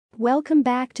Welcome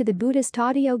back to the Buddhist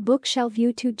Audio Bookshelf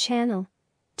YouTube channel.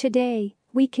 Today,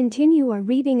 we continue our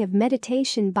reading of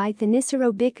Meditation by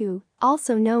Thanissaro Bhikkhu,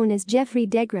 also known as Geoffrey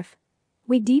DeGraff.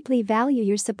 We deeply value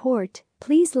your support.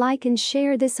 Please like and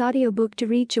share this audiobook to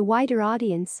reach a wider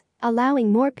audience,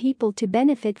 allowing more people to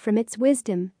benefit from its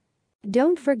wisdom.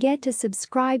 Don't forget to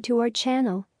subscribe to our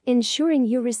channel, ensuring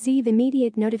you receive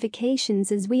immediate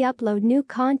notifications as we upload new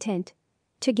content.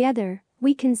 Together,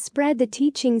 we can spread the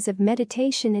teachings of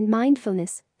meditation and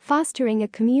mindfulness, fostering a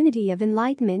community of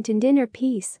enlightenment and inner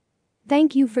peace.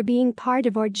 Thank you for being part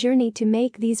of our journey to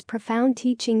make these profound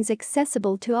teachings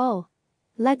accessible to all.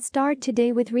 Let's start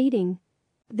today with reading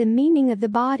The Meaning of the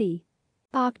Body.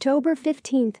 October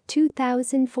 15,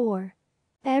 2004.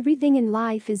 Everything in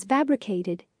life is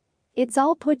fabricated. It's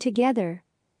all put together.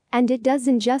 And it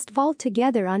doesn't just fall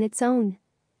together on its own.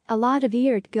 A lot of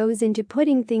effort goes into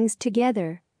putting things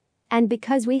together. And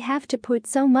because we have to put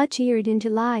so much effort into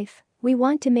life, we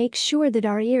want to make sure that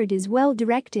our effort is well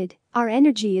directed, our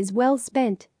energy is well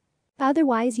spent.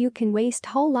 Otherwise you can waste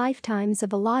whole lifetimes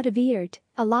of a lot of effort,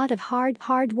 a lot of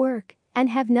hard work, and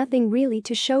have nothing really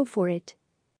to show for it.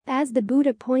 As the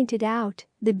Buddha pointed out,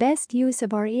 the best use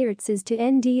of our efforts is to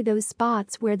end those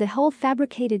spots where the whole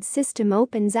fabricated system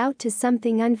opens out to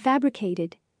something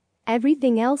unfabricated.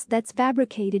 Everything else that's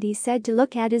fabricated he said to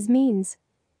look at as means.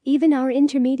 Even our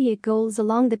intermediate goals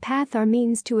along the path are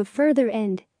means to a further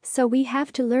end, so we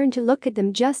have to learn to look at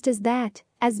them just as that,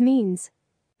 as means.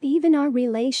 Even our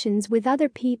relations with other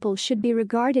people should be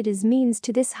regarded as means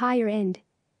to this higher end.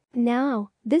 Now,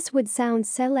 this would sound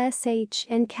selfish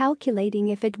and calculating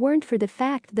if it weren't for the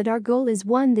fact that our goal is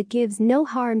one that gives no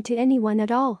harm to anyone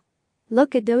at all.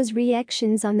 Look at those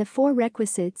reactions on the four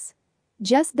requisites.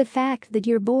 Just the fact that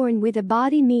you're born with a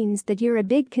body means that you're a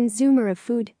big consumer of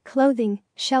food, clothing,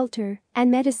 shelter, and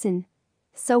medicine.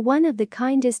 So one of the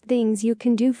kindest things you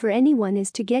can do for anyone is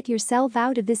to get yourself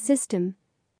out of this system.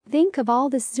 Think of all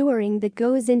the suffering that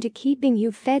goes into keeping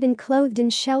you fed and clothed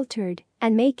and sheltered,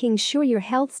 and making sure your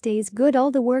health stays good,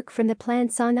 all the work from the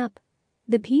plants on up.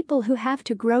 The people who have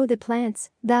to grow the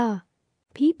plants, the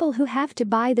people who have to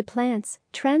buy the plants,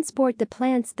 transport the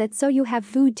plants that so you have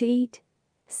food to eat.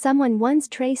 Someone once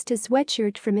traced a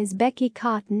sweatshirt from Uzbeki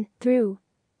cotton through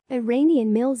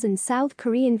Iranian mills and South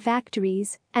Korean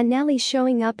factories, and Nelly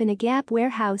showing up in a Gap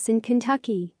warehouse in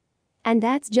Kentucky. And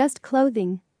that's just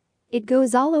clothing. It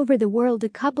goes all over the world a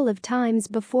couple of times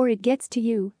before it gets to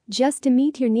you, just to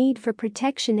meet your need for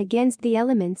protection against the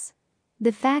elements.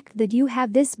 The fact that you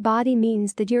have this body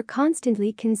means that you're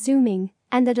constantly consuming,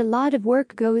 and that a lot of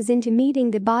work goes into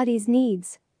meeting the body's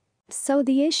needs. So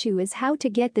the issue is how to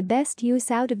get the best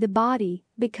use out of the body,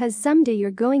 because someday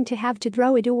you're going to have to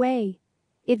throw it away.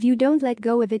 If you don't let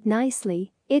go of it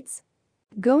nicely, it's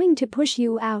going to push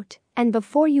you out, and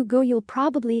before you go you'll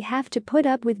probably have to put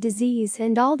up with disease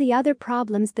and all the other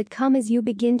problems that come as you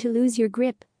begin to lose your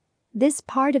grip. This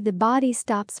part of the body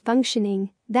stops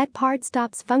functioning, that part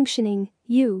stops functioning,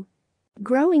 you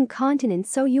grow incontinent,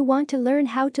 so you want to learn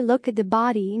how to look at the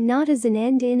body not as an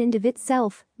end in and of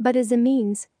itself, but as a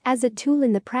means, as a tool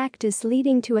in the practice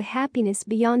leading to a happiness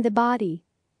beyond the body.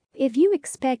 If you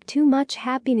expect too much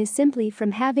happiness simply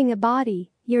from having a body,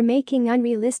 you're making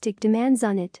unrealistic demands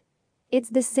on it. It's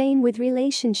the same with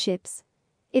relationships.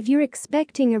 If you're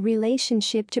expecting a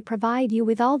relationship to provide you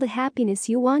with all the happiness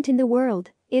you want in the world,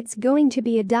 it's going to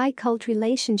be a difficult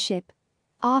relationship.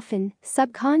 Often,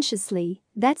 subconsciously,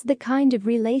 that's the kind of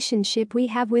relationship we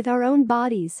have with our own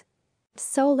bodies.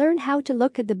 So learn how to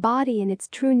look at the body in its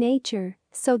true nature,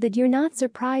 so that you're not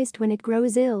surprised when it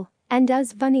grows ill, and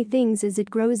does funny things as it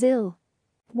grows ill.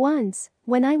 Once,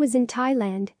 when I was in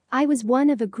Thailand, I was one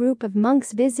of a group of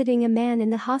monks visiting a man in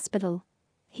the hospital.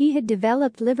 He had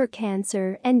developed liver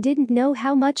cancer and didn't know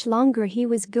how much longer he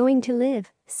was going to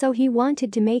live, so he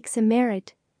wanted to make some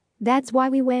merit. That's why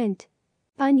we went.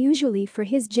 Unusually for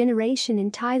his generation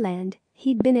in Thailand,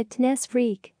 he'd been a fitness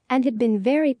freak and had been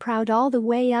very proud all the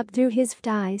way up through his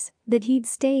 50s that he'd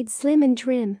stayed slim and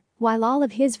trim, while all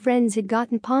of his friends had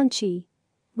gotten paunchy.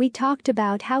 We talked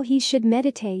about how he should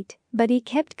meditate, but he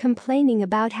kept complaining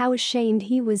about how ashamed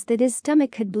he was that his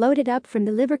stomach had bloated up from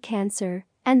the liver cancer,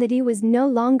 and that he was no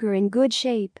longer in good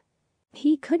shape.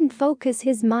 He couldn't focus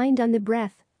his mind on the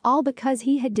breath, all because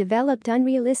he had developed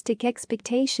unrealistic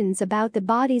expectations about the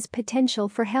body's potential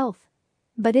for health.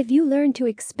 But if you learn to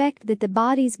expect that the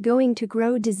body's going to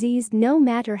grow diseased no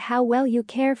matter how well you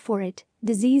care for it,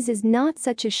 disease is not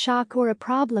such a shock or a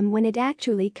problem when it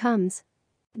actually comes.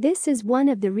 This is one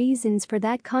of the reasons for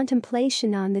that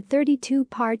contemplation on the 32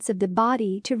 parts of the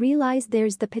body, to realize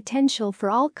there's the potential for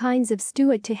all kinds of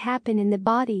stuff to happen in the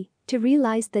body, to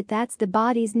realize that that's the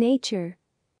body's nature.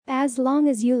 As long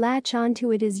as you latch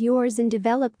onto it as yours and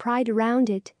develop pride around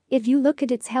it, if you look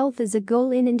at its health as a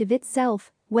goal in and of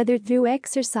itself, whether through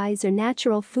exercise or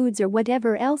natural foods or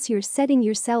whatever else, you're setting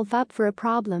yourself up for a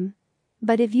problem.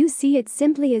 But if you see it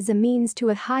simply as a means to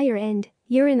a higher end,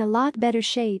 you're in a lot better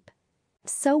shape.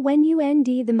 So when you end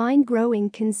the mind growing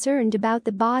concerned about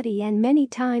the body, and many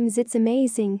times it's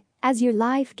amazing, as your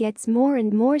life gets more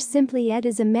and more simply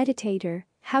as a meditator,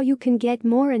 how you can get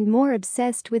more and more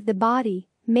obsessed with the body,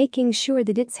 making sure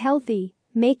that it's healthy,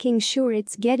 making sure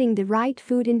it's getting the right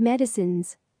food and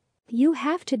medicines. You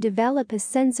have to develop a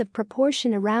sense of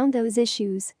proportion around those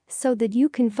issues so that you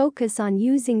can focus on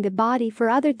using the body for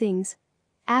other things.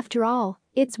 After all,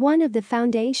 it's one of the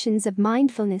foundations of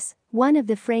mindfulness, one of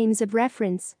the frames of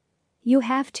reference. You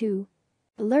have to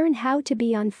learn how to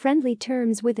be on friendly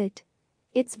terms with it.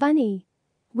 It's funny.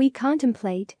 We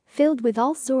contemplate, filled with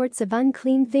all sorts of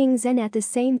unclean things, and at the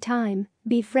same time,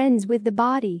 be friends with the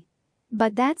body.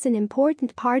 But that's an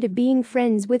important part of being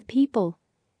friends with people.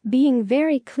 Being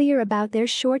very clear about their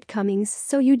shortcomings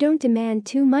so you don't demand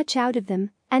too much out of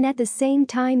them, and at the same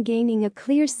time gaining a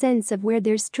clear sense of where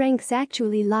their strengths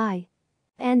actually lie.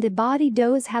 And the body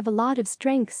does have a lot of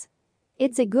strengths.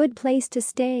 It's a good place to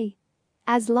stay.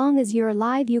 As long as you're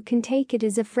alive, you can take it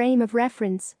as a frame of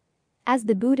reference. As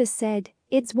the Buddha said,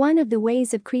 it's one of the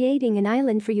ways of creating an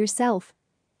island for yourself.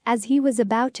 As he was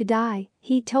about to die,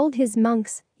 he told his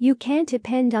monks, "You can't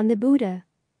depend on the Buddha.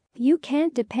 You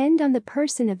can't depend on the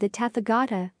person of the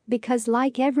Tathagata, because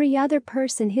like every other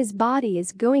person, his body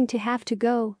is going to have to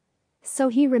go." So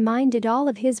he reminded all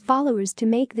of his followers to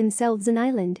make themselves an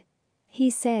island. He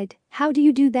said, "How do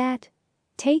you do that?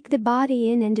 Take the body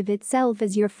in and of itself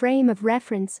as your frame of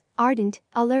reference, ardent,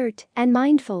 alert, and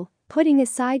mindful, putting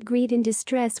aside greed and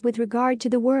distress with regard to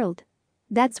the world.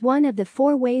 That's one of the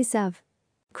 4 ways of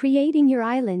creating your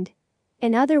island.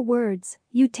 In other words,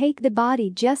 you take the body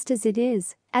just as it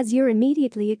is, as you're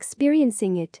immediately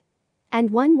experiencing it. And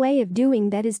one way of doing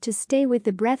that is to stay with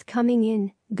the breath coming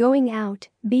in, going out,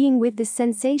 being with the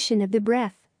sensation of the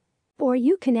breath. Or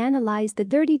you can analyze the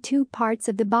 32 parts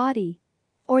of the body,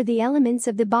 or the elements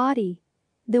of the body.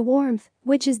 The warmth,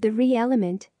 which is the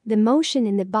re-element, the motion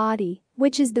in the body,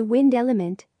 which is the wind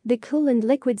element, the cool and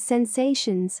liquid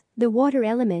sensations, the water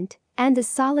element, and the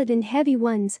solid and heavy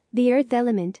ones, the earth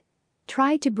element.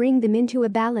 Try to bring them into a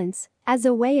balance, as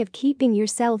a way of keeping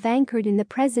yourself anchored in the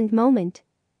present moment.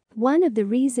 One of the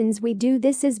reasons we do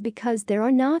this is because there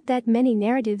are not that many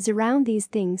narratives around these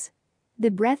things.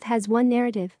 The breath has one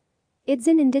narrative. It's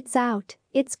in and it's out,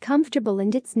 it's comfortable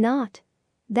and it's not.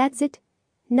 That's it.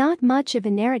 Not much of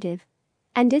a narrative.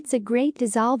 And it's a great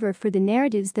dissolver for the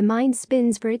narratives the mind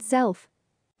spins for itself.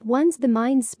 Once the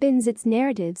mind spins its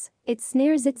narratives, it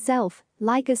snares itself,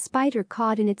 like a spider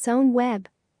caught in its own web.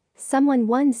 Someone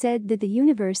once said that the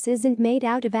universe isn't made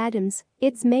out of atoms,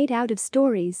 it's made out of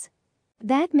stories.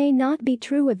 That may not be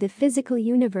true of the physical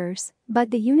universe,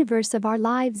 but the universe of our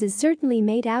lives is certainly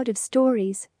made out of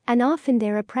stories, and often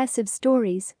they're oppressive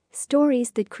stories,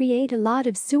 stories that create a lot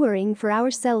of suffering for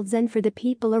ourselves and for the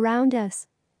people around us.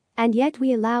 And yet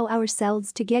we allow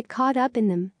ourselves to get caught up in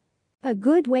them. A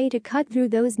good way to cut through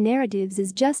those narratives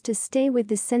is just to stay with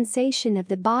the sensation of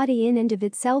the body in and of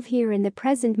itself here in the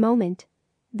present moment.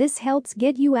 This helps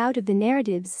get you out of the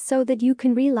narratives so that you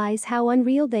can realize how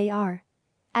unreal they are.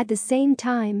 At the same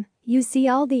time, you see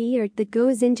all the effort that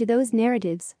goes into those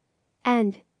narratives.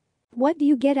 And what do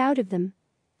you get out of them?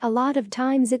 A lot of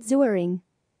times it's suffering.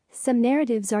 Some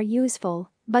narratives are useful,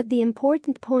 but the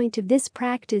important point of this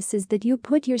practice is that you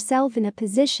put yourself in a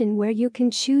position where you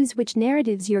can choose which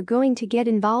narratives you're going to get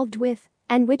involved with,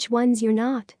 and which ones you're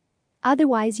not.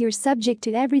 Otherwise you're subject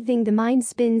to everything the mind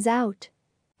spins out.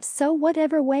 So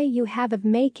whatever way you have of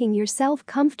making yourself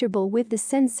comfortable with the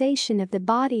sensation of the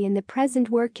body in the present,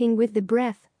 working with the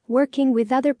breath, working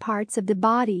with other parts of the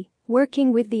body,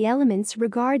 working with the elements,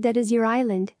 regard that as your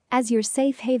island, as your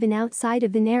safe haven outside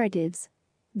of the narratives.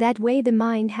 That way the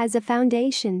mind has a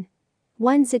foundation.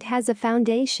 Once it has a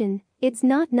foundation, it's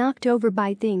not knocked over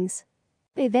by things.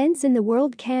 Events in the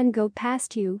world can go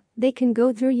past you, they can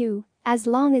go through you, as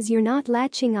long as you're not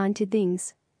latching onto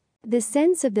things. The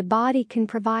sense of the body can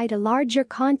provide a larger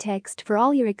context for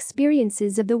all your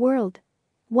experiences of the world.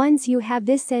 Once you have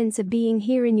this sense of being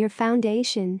here in your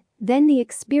foundation, then the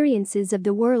experiences of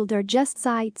the world are just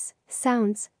sights,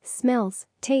 sounds, smells,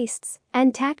 tastes,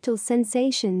 and tactile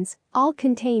sensations, all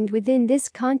contained within this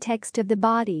context of the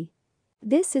body.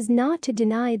 This is not to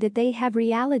deny that they have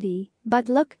reality, but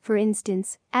look, for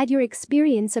instance, at your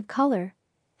experience of color.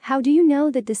 How do you know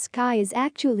that the sky is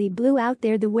actually blue out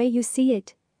there the way you see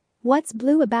it? What's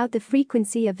blue about the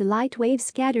frequency of the light waves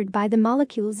scattered by the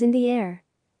molecules in the air?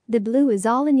 The blue is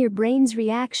all in your brain's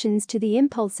reactions to the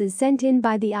impulses sent in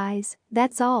by the eyes,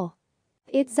 that's all.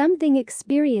 It's something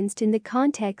experienced in the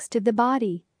context of the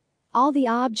body. All the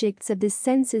objects of the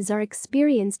senses are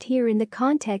experienced here in the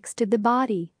context of the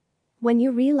body. When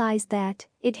you realize that,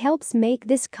 it helps make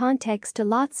this context a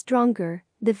lot stronger,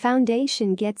 the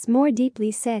foundation gets more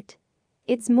deeply set.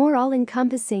 It's more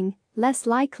all-encompassing, less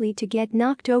likely to get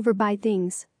knocked over by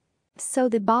things. So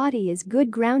the body is good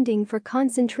grounding for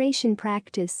concentration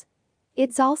practice.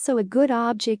 It's also a good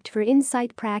object for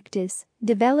insight practice,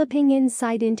 developing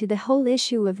insight into the whole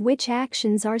issue of which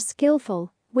actions are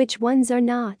skillful, which ones are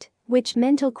not, which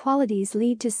mental qualities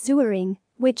lead to sewering,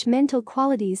 which mental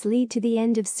qualities lead to the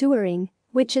end of sewering,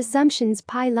 which assumptions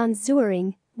pile on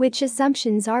sewering, which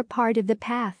assumptions are part of the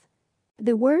path.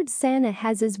 The word sana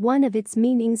has as one of its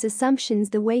meanings assumptions,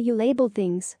 the way you label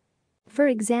things. For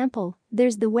example,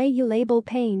 there's the way you label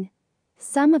pain.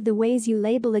 Some of the ways you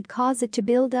label it cause it to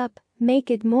build up, make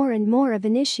it more and more of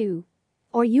an issue.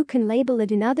 Or you can label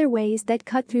it in other ways that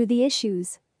cut through the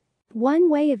issues. One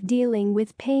way of dealing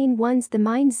with pain once the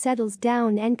mind settles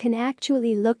down and can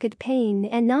actually look at pain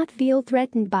and not feel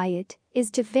threatened by it,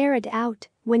 is to ferret out,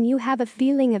 when you have a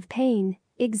feeling of pain,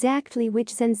 exactly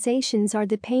which sensations are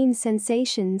the pain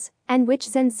sensations, and which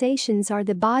sensations are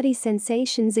the body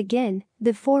sensations. Again,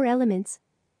 the four elements: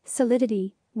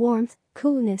 solidity, warmth,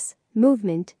 coolness,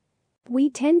 movement.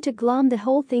 We tend to glom the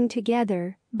whole thing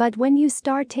together, but when you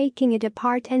start taking it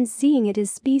apart and seeing it as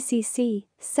species,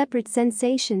 separate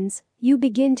sensations, you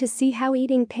begin to see how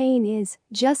eating pain is,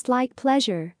 just like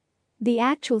pleasure. The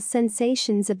actual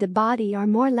sensations of the body are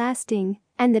more lasting,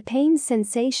 and the pain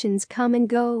sensations come and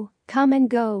go, come and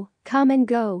go, come and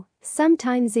go,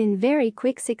 sometimes in very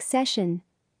quick succession.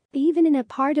 Even in a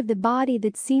part of the body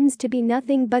that seems to be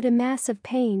nothing but a mass of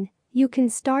pain, you can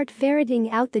start ferreting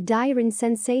out the different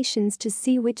sensations to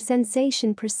see which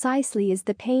sensation precisely is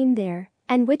the pain there,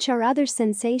 and which are other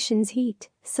sensations: heat,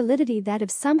 solidity, that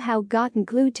have somehow gotten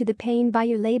glued to the pain by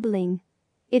your labeling.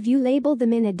 If you label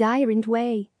them in a different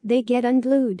way, they get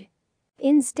unglued.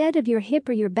 Instead of your hip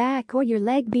or your back or your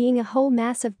leg being a whole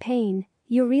mass of pain,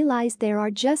 you realize there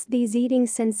are just these eating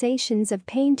sensations of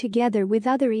pain together with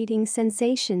other eating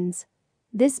sensations.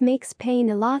 This makes pain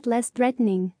a lot less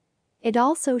threatening. It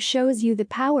also shows you the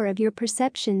power of your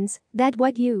perceptions, that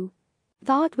what you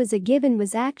thought was a given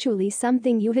was actually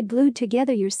something you had glued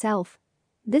together yourself.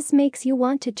 This makes you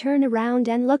want to turn around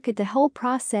and look at the whole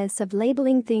process of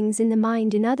labeling things in the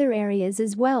mind in other areas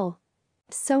as well.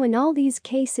 So in all these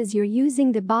cases you're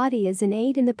using the body as an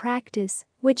aid in the practice,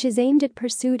 which is aimed at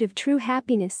pursuit of true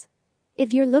happiness.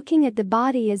 If you're looking at the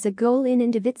body as a goal in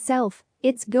and of itself,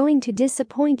 it's going to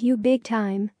disappoint you big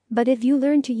time, but if you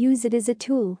learn to use it as a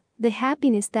tool, the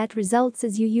happiness that results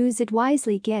as you use it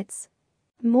wisely gets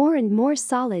more and more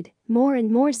solid, more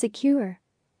and more secure.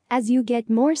 As you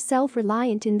get more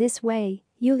self-reliant in this way,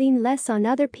 you lean less on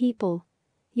other people.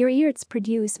 Your efforts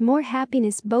produce more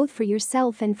happiness both for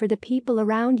yourself and for the people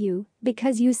around you,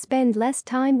 because you spend less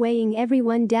time weighing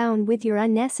everyone down with your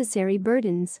unnecessary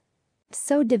burdens.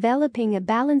 So developing a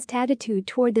balanced attitude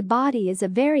toward the body is a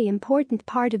very important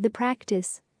part of the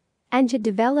practice. And to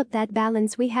develop that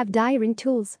balance we have different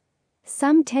tools.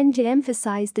 Some tend to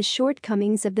emphasize the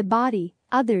shortcomings of the body,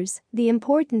 others, the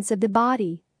importance of the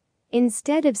body.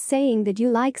 Instead of saying that you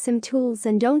like some tools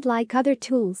and don't like other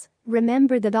tools,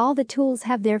 remember that all the tools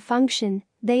have their function,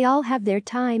 they all have their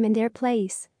time and their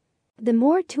place. The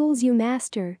more tools you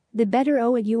master, the better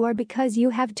you are, because you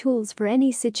have tools for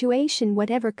any situation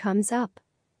whatever comes up.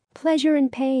 Pleasure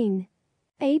and pain.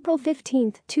 April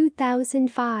 15,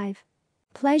 2005.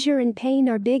 Pleasure and pain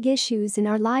are big issues in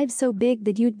our lives, so big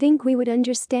that you'd think we would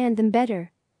understand them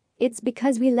better. It's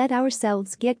because we let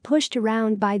ourselves get pushed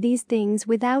around by these things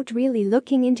without really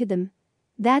looking into them.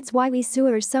 That's why we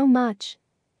sewer so much.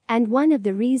 And one of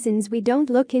the reasons we don't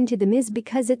look into them is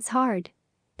because it's hard.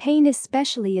 Pain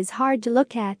especially is hard to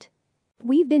look at.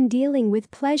 We've been dealing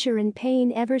with pleasure and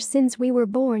pain ever since we were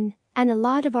born, and a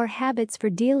lot of our habits for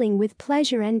dealing with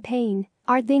pleasure and pain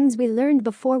are things we learned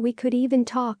before we could even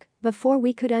talk, before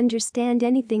we could understand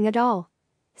anything at all.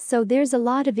 So there's a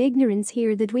lot of ignorance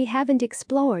here that we haven't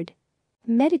explored.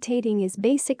 Meditating is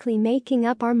basically making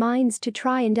up our minds to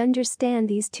try and understand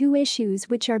these two issues,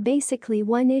 which are basically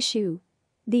one issue: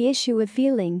 the issue of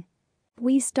feeling.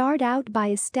 We start out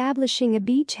by establishing a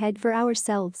beachhead for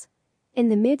ourselves. In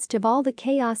the midst of all the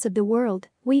chaos of the world,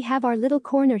 we have our little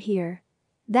corner here.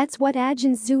 That's what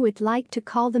Ajahn Suwat liked to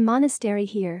call the monastery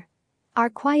here. Our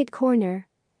quiet corner.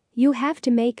 You have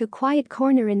to make a quiet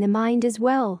corner in the mind as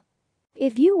well.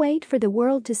 If you wait for the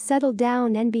world to settle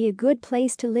down and be a good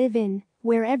place to live in,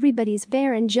 where everybody's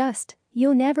fair and just,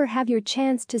 you'll never have your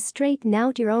chance to straighten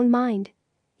out your own mind.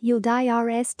 You'll die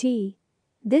RST.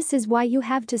 This is why you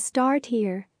have to start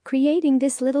here, creating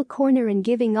this little corner and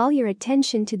giving all your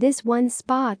attention to this one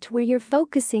spot where you're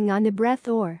focusing on the breath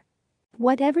or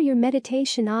whatever your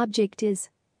meditation object is.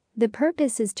 The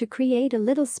purpose is to create a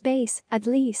little space, at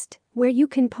least, where you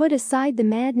can put aside the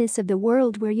madness of the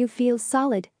world, where you feel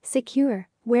solid, secure,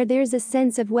 where there's a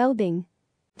sense of well-being.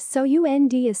 So you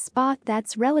end a spot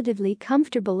that's relatively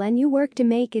comfortable and you work to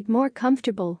make it more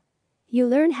comfortable. You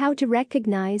learn how to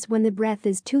recognize when the breath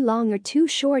is too long or too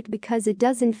short because it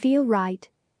doesn't feel right.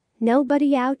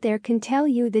 Nobody out there can tell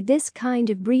you that this kind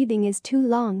of breathing is too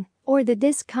long, or that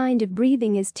this kind of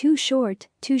breathing is too short,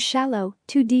 too shallow,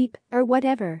 too deep, or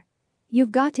whatever.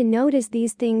 You've got to notice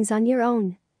these things on your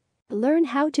own. Learn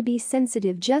how to be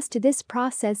sensitive just to this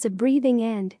process of breathing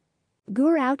and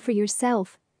figure out for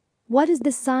yourself. What is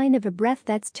the sign of a breath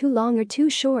that's too long or too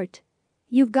short?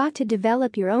 You've got to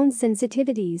develop your own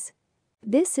sensitivities.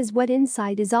 This is what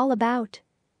insight is all about.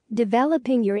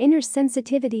 Developing your inner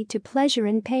sensitivity to pleasure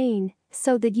and pain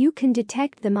so that you can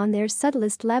detect them on their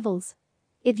subtlest levels.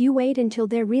 If you wait until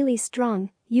they're really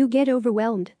strong, you get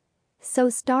overwhelmed. So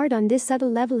start on this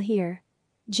subtle level here.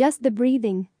 Just the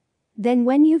breathing. Then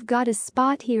when you've got a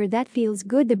spot here that feels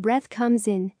good, the breath comes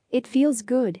in, it feels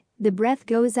good, the breath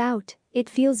goes out, it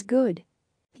feels good.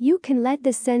 You can let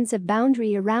the sense of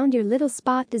boundary around your little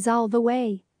spot dissolve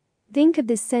away. Think of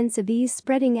this sense of ease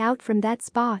spreading out from that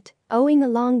spot, owing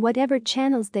along whatever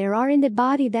channels there are in the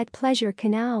body, that pleasure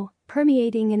canal,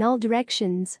 permeating in all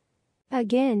directions.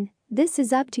 Again, this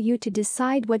is up to you to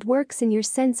decide what works in your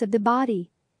sense of the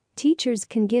body. Teachers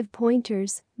can give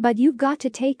pointers, but you've got to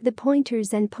take the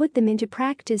pointers and put them into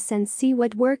practice and see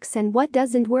what works and what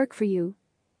doesn't work for you.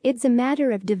 It's a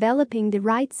matter of developing the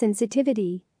right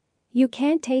sensitivity. You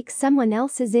can't take someone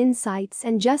else's insights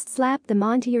and just slap them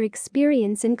onto your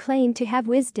experience and claim to have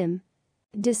wisdom.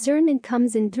 Discernment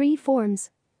comes in 3 forms.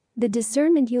 The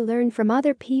discernment you learn from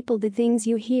other people, the things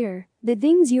you hear, the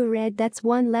things you read, that's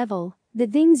one level, the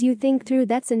things you think through,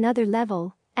 that's another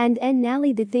level, and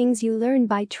finally the things you learn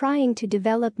by trying to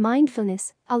develop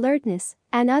mindfulness, alertness,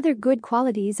 and other good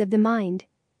qualities of the mind.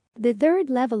 The 3rd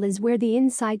level is where the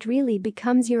insight really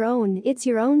becomes your own. It's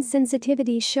your own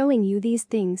sensitivity showing you these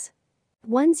things.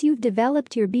 Once you've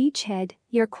developed your beachhead,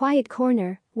 your quiet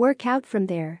corner, work out from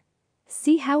there.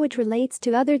 See how it relates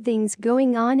to other things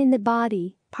going on in the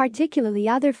body, particularly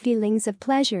other feelings of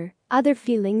pleasure, other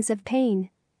feelings of pain.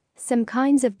 Some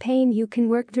kinds of pain you can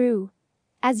work through.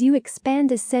 As you expand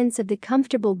the sense of the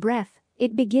comfortable breath,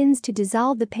 it begins to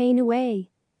dissolve the pain away.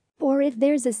 Or if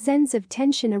there's a sense of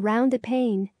tension around the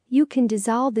pain, you can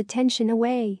dissolve the tension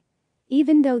away.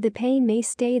 Even though the pain may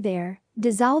stay there,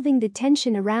 dissolving the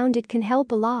tension around it can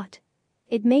help a lot.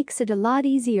 It makes it a lot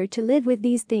easier to live with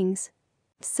these things.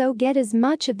 So get as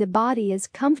much of the body as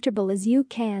comfortable as you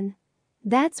can.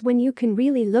 That's when you can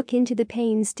really look into the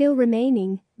pain still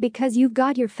remaining, because you've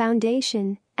got your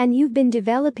foundation, and you've been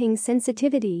developing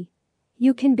sensitivity.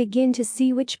 You can begin to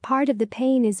see which part of the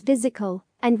pain is physical,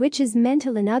 and which is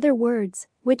mental. In other words,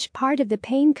 which part of the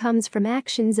pain comes from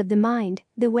actions of the mind,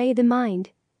 the way the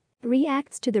mind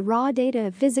reacts to the raw data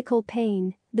of physical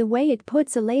pain, the way it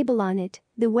puts a label on it,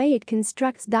 the way it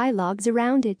constructs dialogues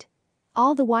around it.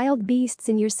 All the wild beasts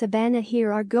in your savannah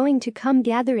here are going to come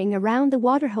gathering around the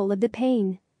waterhole of the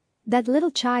pain. That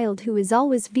little child who is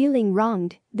always feeling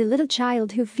wronged, the little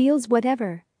child who feels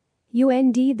whatever.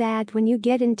 That when you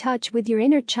get in touch with your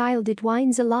inner child, it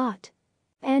whines a lot.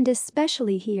 And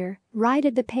especially here, right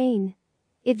at the pain.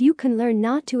 If you can learn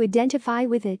not to identify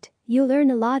with it, you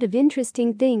learn a lot of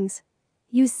interesting things.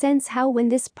 You sense how when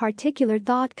this particular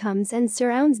thought comes and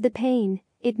surrounds the pain,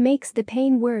 it makes the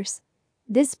pain worse.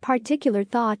 This particular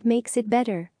thought makes it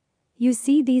better. You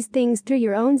see these things through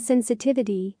your own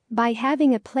sensitivity, by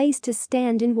having a place to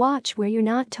stand and watch where you're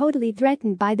not totally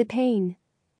threatened by the pain.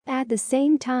 At the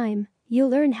same time, you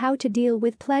learn how to deal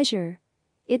with pleasure.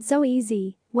 It's so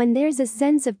easy, when there's a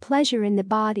sense of pleasure in the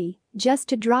body, just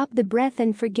to drop the breath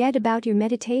and forget about your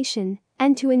meditation,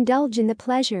 and to indulge in the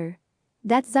pleasure.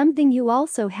 That's something you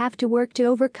also have to work to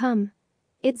overcome.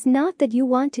 It's not that you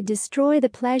want to destroy the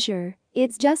pleasure,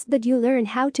 it's just that you learn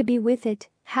how to be with it,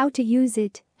 how to use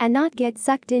it, and not get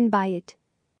sucked in by it.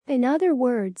 In other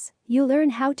words, you learn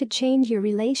how to change your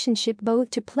relationship both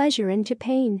to pleasure and to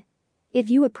pain. If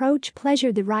you approach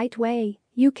pleasure the right way,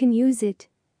 you can use it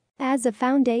as a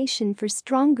foundation for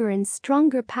stronger and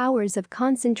stronger powers of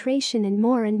concentration and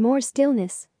more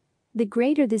stillness. The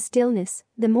greater the stillness,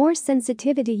 the more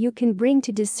sensitivity you can bring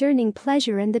to discerning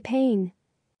pleasure and the pain.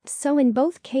 So in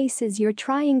both cases you're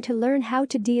trying to learn how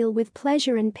to deal with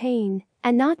pleasure and pain,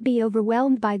 and not be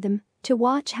overwhelmed by them, to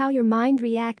watch how your mind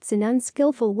reacts in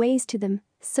unskillful ways to them,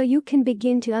 so you can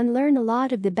begin to unlearn a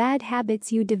lot of the bad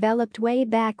habits you developed way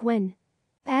back when.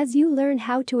 As you learn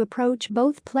how to approach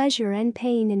both pleasure and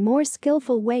pain in more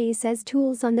skillful ways as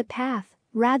tools on the path,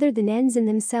 rather than ends in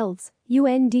themselves, you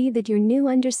find that your new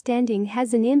understanding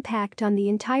has an impact on the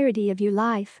entirety of your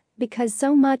life, because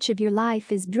so much of your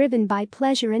life is driven by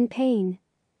pleasure and pain.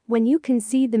 When you can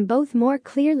see them both more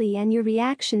clearly and your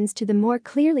reactions to them more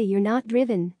clearly, you're not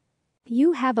driven.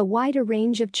 You have a wider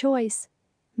range of choice,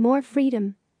 more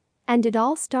freedom. And it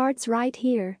all starts right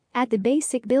here, at the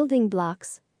basic building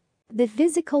blocks. The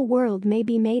physical world may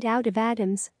be made out of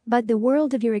atoms, but the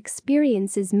world of your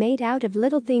experience is made out of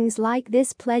little things like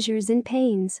this: pleasures and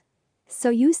pains. So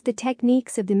use the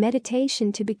techniques of the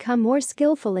meditation to become more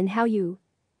skillful in how you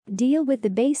deal with the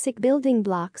basic building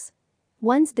blocks.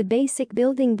 Once the basic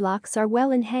building blocks are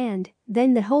well in hand,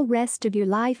 then the whole rest of your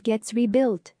life gets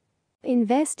rebuilt.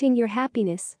 Investing your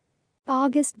happiness.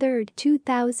 August 3,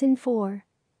 2004.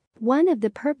 One of the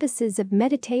purposes of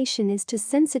meditation is to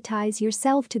sensitize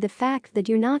yourself to the fact that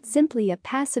you're not simply a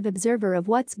passive observer of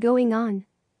what's going on.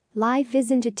 Life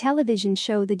isn't a television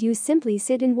show that you simply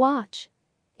sit and watch.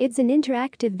 It's an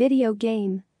interactive video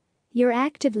game. You're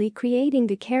actively creating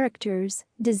the characters,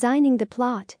 designing the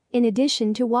plot, in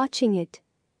addition to watching it.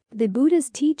 The Buddha's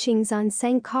teachings on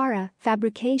sankhara,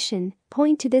 fabrication,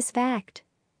 point to this fact.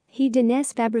 He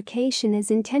denies fabrication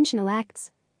as intentional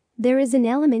acts. There is an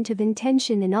element of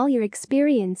intention in all your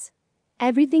experience.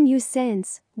 Everything you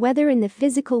sense, whether in the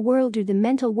physical world or the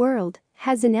mental world,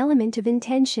 has an element of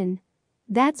intention.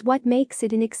 That's what makes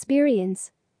it an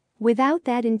experience. Without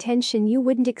that intention, you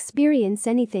wouldn't experience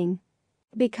anything.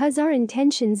 Because our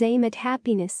intentions aim at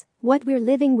happiness, what we're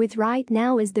living with right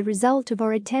now is the result of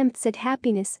our attempts at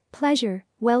happiness, pleasure,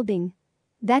 well-being.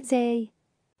 That's a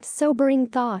sobering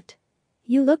thought.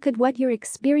 You look at what you're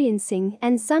experiencing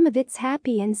and some of it's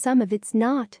happy and some of it's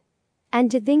not.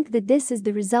 And to think that this is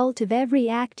the result of every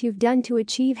act you've done to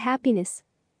achieve happiness,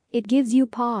 it gives you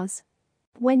pause.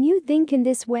 When you think in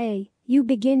this way, you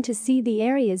begin to see the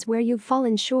areas where you've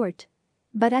fallen short.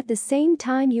 But at the same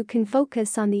time, you can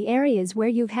focus on the areas where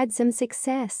you've had some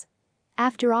success.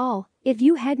 After all, if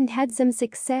you hadn't had some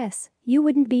success, you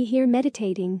wouldn't be here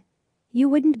meditating. You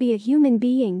wouldn't be a human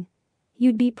being.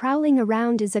 You'd be prowling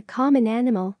around as a common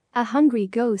animal, a hungry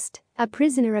ghost, a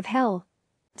prisoner of hell.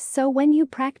 So when you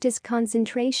practice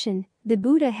concentration, the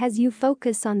Buddha has you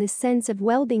focus on the sense of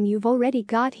well-being you've already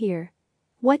got here.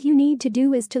 What you need to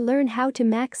do is to learn how to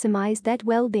maximize that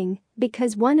well-being,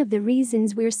 because one of the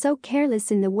reasons we're so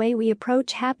careless in the way we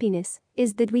approach happiness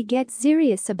is that we get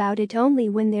serious about it only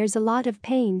when there's a lot of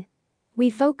pain. We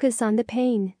focus on the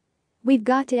pain. We've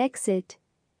got to exit.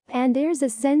 And there's a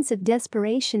sense of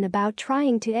desperation about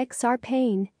trying to X our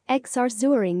pain, X our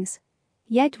sufferings.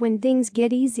 Yet when things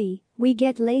get easy, we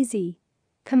get lazy,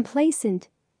 complacent.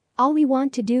 All we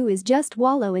want to do is just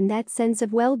wallow in that sense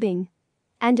of well-being.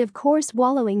 And of course,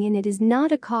 wallowing in it is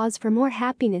not a cause for more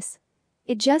happiness.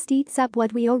 It just eats up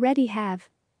what we already have.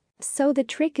 So the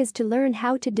trick is to learn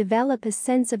how to develop a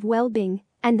sense of well-being,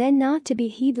 and then not to be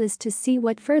heedless to see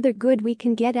what further good we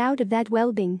can get out of that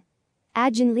well-being.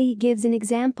 Ajahn Lee gives an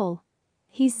example.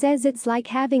 He says it's like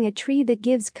having a tree that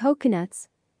gives coconuts.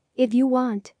 If you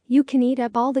want, you can eat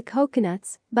up all the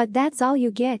coconuts, but that's all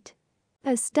you get.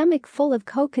 A stomach full of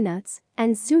coconuts,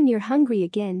 and soon you're hungry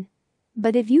again.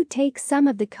 But if you take some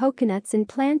of the coconuts and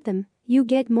plant them, you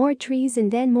get more trees and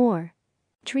then more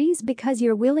trees, because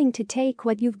you're willing to take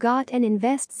what you've got and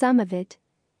invest some of it.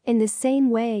 In the same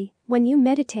way, when you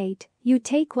meditate, you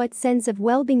take what sense of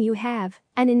well-being you have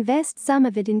and invest some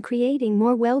of it in creating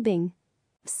more well-being.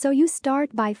 So you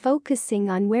start by focusing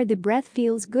on where the breath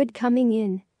feels good coming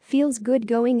in, feels good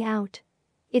going out.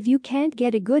 If you can't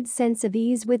get a good sense of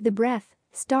ease with the breath,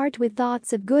 start with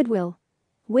thoughts of goodwill.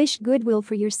 Wish goodwill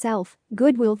for yourself,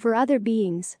 goodwill for other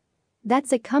beings.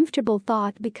 That's a comfortable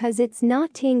thought because it's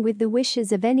not tying with the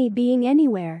wishes of any being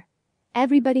anywhere.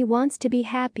 Everybody wants to be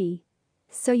happy.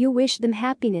 So you wish them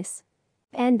happiness.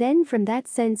 And then from that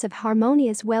sense of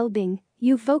harmonious well-being,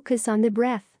 you focus on the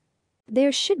breath.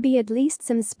 There should be at least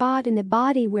some spot in the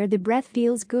body where the breath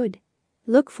feels good.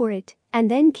 Look for it,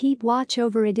 and then keep watch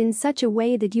over it in such a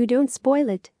way that you don't spoil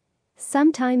it.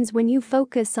 Sometimes when you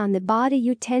focus on the body,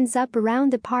 you tense up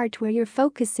around the part where you're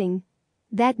focusing.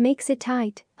 That makes it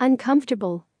tight,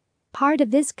 uncomfortable. Part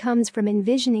of this comes from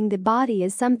envisioning the body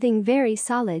as something very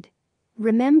solid.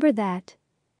 Remember that.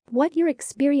 What you're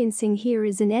experiencing here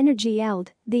is an energy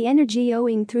held, the energy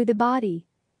owing through the body.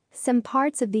 Some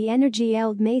parts of the energy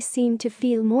field may seem to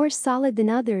feel more solid than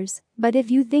others, but if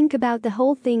you think about the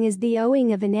whole thing as the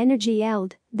owing of an energy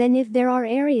field, then if there are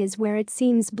areas where it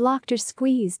seems blocked or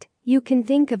squeezed, you can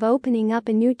think of opening up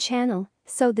a new channel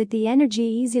so that the energy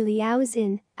easily ows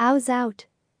in, ows out,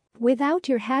 without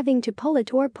your having to pull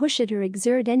it or push it or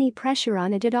exert any pressure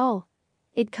on it at all.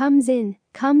 It comes in,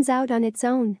 comes out on its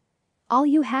own. All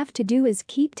you have to do is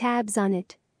keep tabs on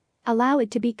it. Allow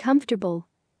it to be comfortable.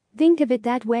 Think of it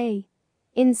that way.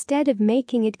 Instead of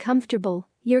making it comfortable,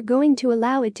 you're going to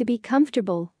allow it to be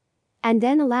comfortable. And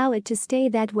then allow it to stay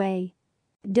that way.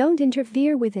 Don't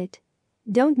interfere with it.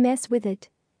 Don't mess with it.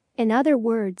 In other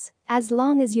words, as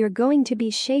long as you're going to be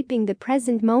shaping the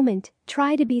present moment,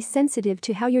 try to be sensitive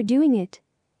to how you're doing it.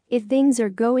 If things are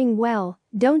going well,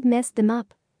 don't mess them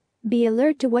up. Be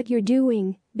alert to what you're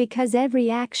doing, because every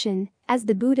action, as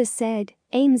the Buddha said,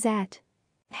 aims at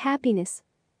happiness.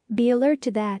 Be alert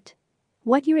to that.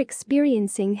 What you're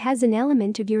experiencing has an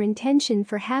element of your intention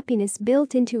for happiness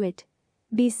built into it.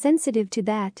 Be sensitive to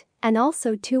that, and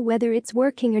also to whether it's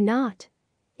working or not.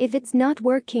 If it's not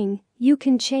working, you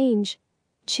can change.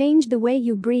 Change the way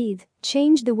you breathe,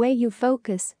 change the way you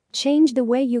focus, change the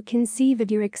way you conceive of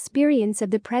your experience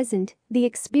of the present, the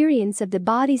experience of the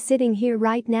body sitting here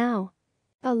right now.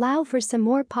 Allow for some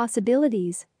more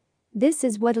possibilities. This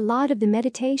is what a lot of the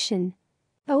meditation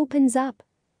opens up.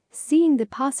 Seeing the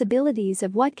possibilities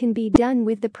of what can be done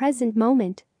with the present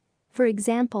moment. For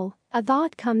example, a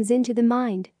thought comes into the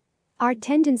mind. Our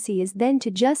tendency is then to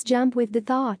just jump with the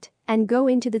thought and go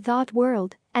into the thought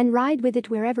world and ride with it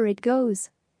wherever it goes.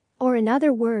 Or in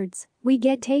other words, we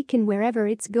get taken wherever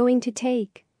it's going to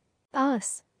take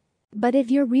us. But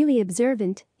if you're really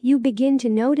observant, you begin to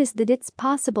notice that it's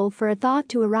possible for a thought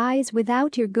to arise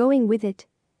without your going with it.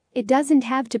 It doesn't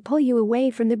have to pull you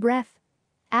away from the breath.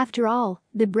 After all,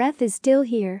 the breath is still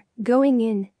here, going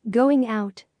in, going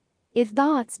out. If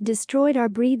thoughts destroyed our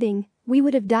breathing, we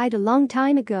would have died a long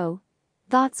time ago.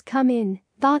 Thoughts come in,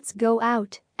 thoughts go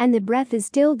out, and the breath is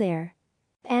still there.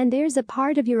 And there's a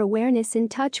part of your awareness in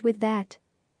touch with that.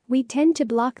 We tend to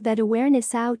block that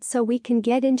awareness out so we can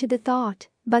get into the thought,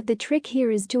 but the trick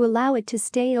here is to allow it to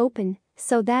stay open,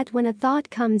 so that when a thought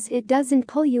comes it doesn't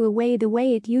pull you away the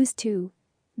way it used to.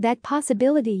 That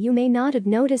possibility you may not have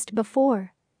noticed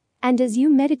before. And as you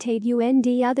meditate you end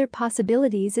other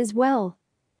possibilities as well.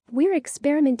 We're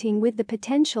experimenting with the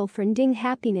potential for ending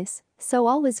happiness, so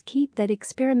always keep that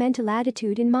experimental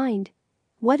attitude in mind.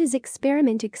 What is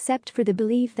experiment except for the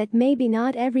belief that maybe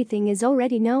not everything is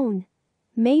already known?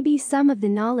 Maybe some of the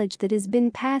knowledge that has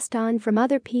been passed on from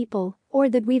other people, or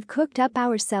that we've cooked up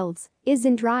ourselves,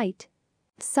 isn't right.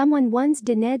 Someone once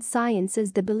denied science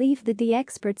as the belief that the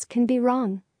experts can be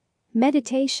wrong.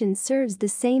 Meditation serves the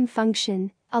same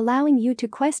function, allowing you to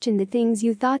question the things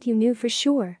you thought you knew for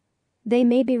sure. They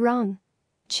may be wrong.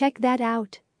 Check that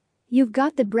out. You've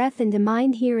got the breath and the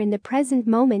mind here in the present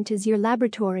moment as your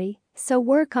laboratory, so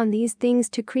work on these things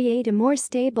to create a more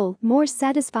stable, more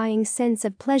satisfying sense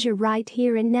of pleasure right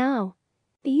here and now.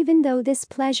 Even though this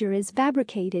pleasure is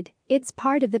fabricated, it's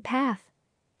part of the path.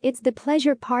 It's the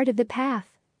pleasure part of the path.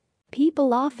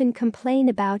 People often complain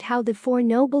about how the Four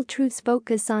Noble Truths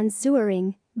focus on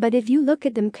suffering, but if you look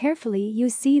at them carefully you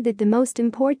see that the most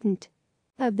important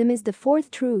of them is the fourth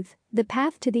truth, the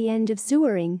path to the end of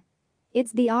suffering.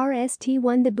 It's the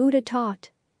RST1 the Buddha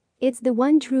taught. It's the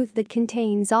one truth that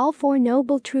contains all Four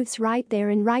Noble Truths right there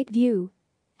in right view.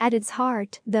 At its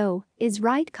heart, though, is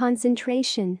right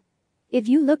concentration. If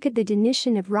you look at the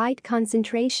definition of right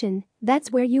concentration,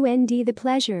 that's where you end the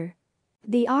pleasure.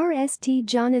 The RST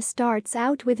jhana starts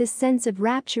out with a sense of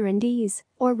rapture and ease,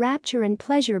 or rapture and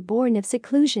pleasure born of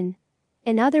seclusion.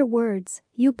 In other words,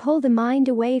 you pull the mind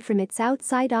away from its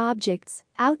outside objects,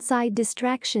 outside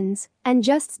distractions, and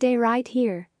just stay right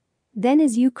here. Then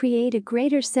as you create a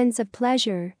greater sense of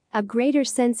pleasure, a greater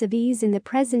sense of ease in the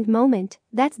present moment,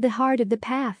 that's the heart of the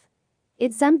path.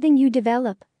 It's something you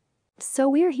develop. So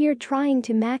we're here trying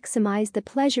to maximize the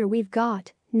pleasure we've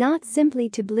got, not simply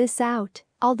to bliss out.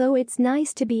 Although it's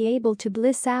nice to be able to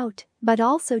bliss out, but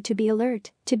also to be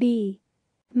alert, to be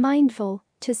mindful,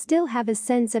 to still have a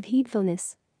sense of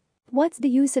heedfulness. What's the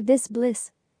use of this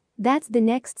bliss? That's the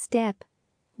next step.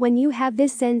 When you have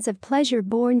this sense of pleasure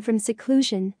born from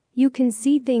seclusion, you can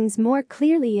see things more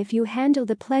clearly if you handle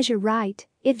the pleasure right,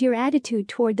 if your attitude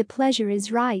toward the pleasure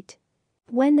is right.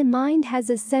 When the mind has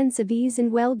a sense of ease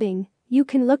and well-being, you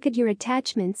can look at your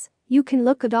attachments, you can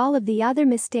look at all of the other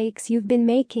mistakes you've been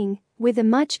making, with a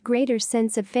much greater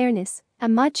sense of fairness, a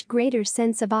much greater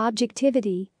sense of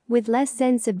objectivity, with less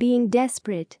sense of being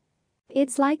desperate.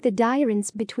 It's like the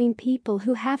difference between people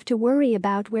who have to worry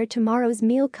about where tomorrow's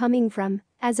meal coming from,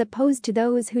 as opposed to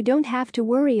those who don't have to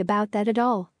worry about that at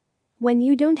all. When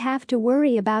you don't have to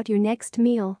worry about your next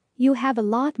meal, you have a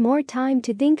lot more time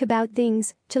to think about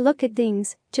things, to look at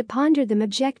things, to ponder them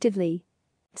objectively.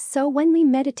 So when we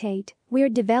meditate, we're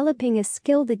developing a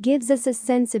skill that gives us a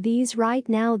sense of ease right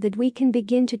now that we can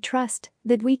begin to trust,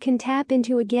 that we can tap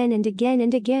into again and again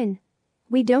and again.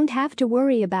 We don't have to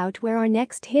worry about where our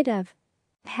next hit of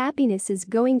happiness is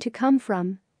going to come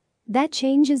from. That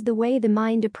changes the way the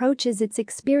mind approaches its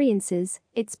experiences,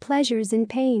 its pleasures and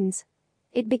pains.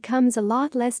 It becomes a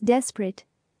lot less desperate.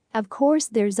 Of course,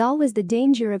 there's always the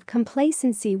danger of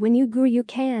complacency when you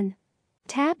can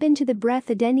tap into the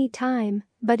breath at any time,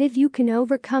 but if you can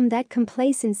overcome that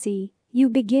complacency, you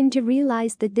begin to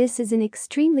realize that this is an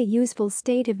extremely useful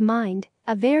state of mind,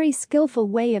 a very skillful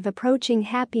way of approaching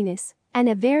happiness, and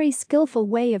a very skillful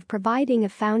way of providing a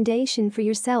foundation for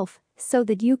yourself so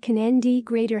that you can end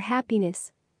greater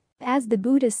happiness. As the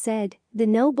Buddha said, the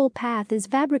noble path is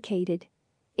fabricated.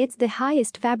 It's the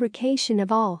highest fabrication of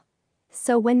all.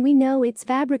 So when we know it's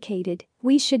fabricated,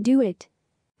 we should do it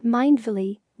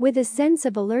mindfully, with a sense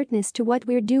of alertness to what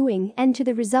we're doing and to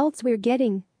the results we're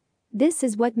getting. This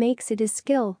is what makes it a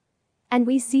skill. And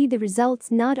we see the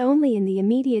results not only in the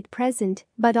immediate present,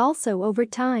 but also over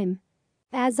time.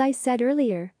 As I said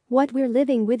earlier, what we're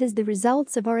living with is the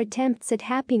results of our attempts at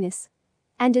happiness.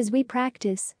 And as we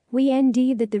practice, we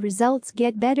indeed that the results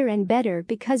get better and better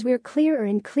because we're clearer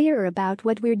and clearer about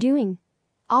what we're doing.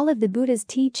 All of the Buddha's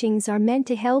teachings are meant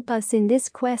to help us in this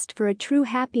quest for a true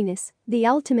happiness, the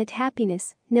ultimate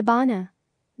happiness, nibbana.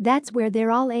 That's where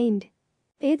they're all aimed.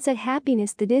 It's a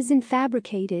happiness that isn't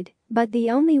fabricated, but the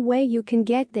only way you can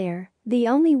get there, the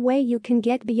only way you can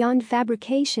get beyond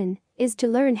fabrication, is to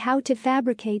learn how to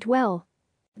fabricate well.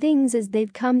 Things as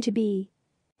they've come to be.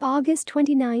 August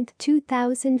 29,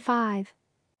 2005.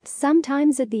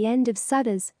 Sometimes at the end of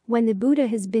suttas, when the Buddha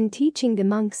has been teaching the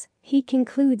monks, he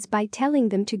concludes by telling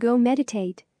them to go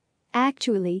meditate.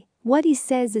 Actually, what he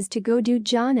says is to go do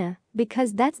jhana,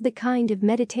 because that's the kind of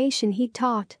meditation he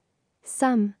taught.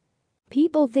 Some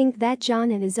people think that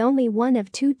jhana is only one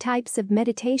of two types of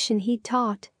meditation he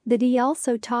taught, that he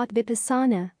also taught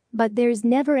vipassana, but there's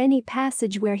never any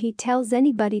passage where he tells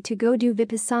anybody to go do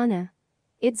vipassana.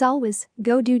 It's always,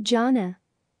 go do jhana.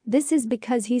 This is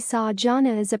because he saw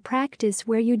jhana as a practice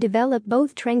where you develop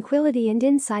both tranquility and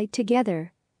insight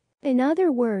together. In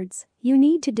other words, you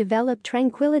need to develop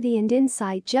tranquility and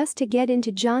insight just to get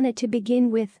into jhana to begin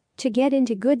with, to get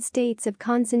into good states of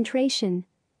concentration.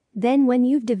 Then when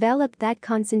you've developed that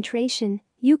concentration,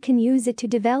 you can use it to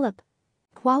develop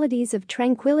qualities of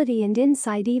tranquility and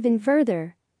insight even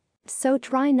further. So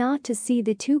try not to see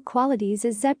the two qualities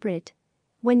as separate.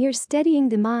 When you're steadying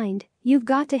the mind, you've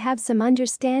got to have some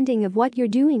understanding of what you're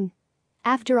doing.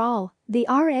 After all, the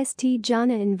RST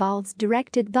jhana involves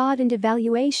directed thought and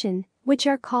evaluation, which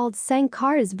are called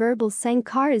sankharas. Verbal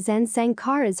sankharas and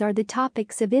sankharas are the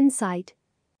topics of insight.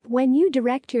 When you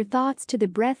direct your thoughts to the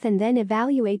breath and then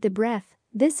evaluate the breath,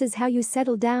 this is how you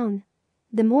settle down.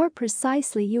 The more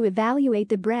precisely you evaluate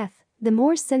the breath, the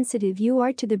more sensitive you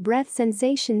are to the breath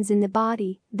sensations in the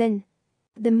body, then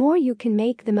the more you can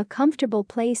make them a comfortable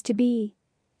place to be.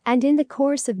 And in the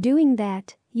course of doing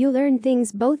that, you learn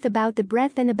things both about the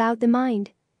breath and about the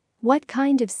mind. What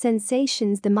kind of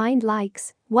sensations the mind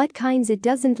likes, what kinds it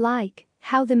doesn't like,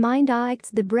 how the mind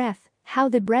acts the breath, how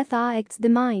the breath acts the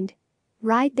mind.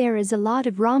 Right there is a lot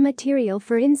of raw material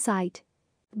for insight.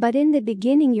 But in the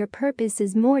beginning your purpose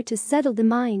is more to settle the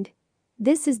mind.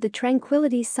 This is the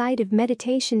tranquility side of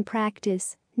meditation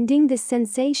practice, knowing the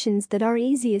sensations that are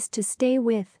easiest to stay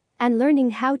with, and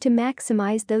learning how to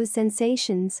maximize those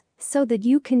sensations so that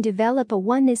you can develop a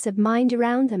oneness of mind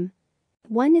around them.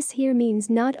 Oneness here means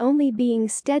not only being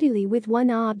steadily with one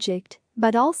object,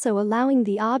 but also allowing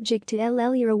the object to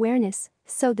allow your awareness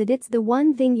so that it's the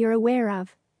one thing you're aware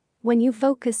of. When you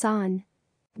focus on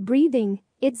breathing,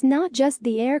 it's not just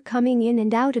the air coming in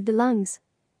and out of the lungs.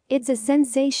 It's a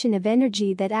sensation of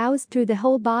energy that oozes through the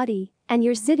whole body, and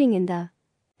you're sitting in the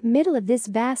middle of this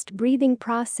vast breathing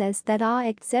process that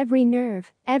affects every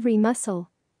nerve, every muscle.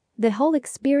 The whole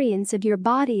experience of your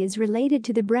body is related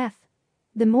to the breath.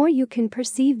 The more you can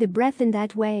perceive the breath in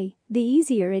that way, the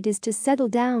easier it is to settle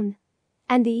down.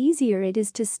 And the easier it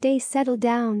is to stay settled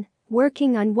down,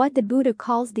 working on what the Buddha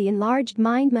calls the enlarged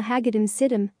mind Mahagadam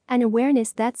Siddham, an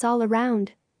awareness that's all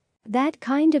around. That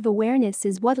kind of awareness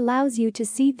is what allows you to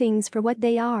see things for what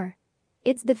they are.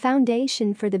 It's the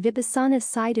foundation for the vipassana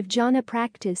side of jhana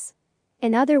practice.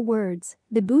 In other words,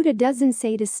 the Buddha doesn't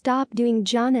say to stop doing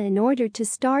jhana in order to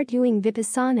start doing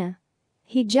vipassana.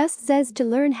 He just says to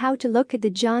learn how to look at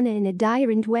the jhana in a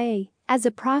different way, as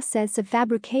a process of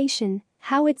fabrication,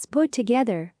 how it's put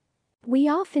together. We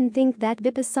often think that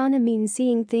vipassana means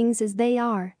seeing things as they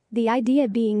are, the idea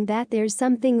being that there's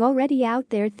something already out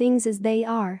there, things as they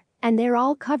are, and they're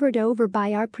all covered over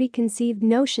by our preconceived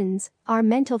notions, our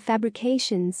mental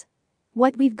fabrications.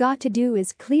 What we've got to do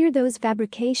is clear those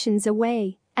fabrications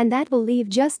away, and that will leave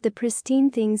just the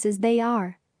pristine things as they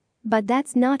are. But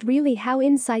that's not really how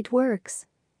insight works.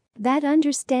 That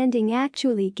understanding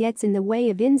actually gets in the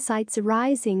way of insights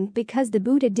arising because the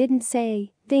Buddha didn't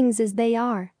say, things as they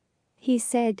are. He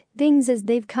said, things as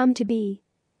they've come to be.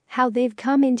 How they've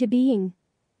come into being.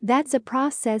 That's a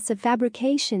process of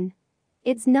fabrication.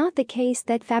 It's not the case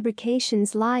that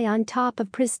fabrications lie on top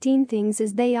of pristine things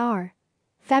as they are.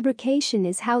 Fabrication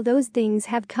is how those things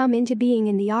have come into being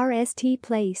in the RST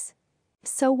place.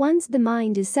 So once the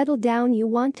mind is settled down, you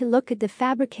want to look at the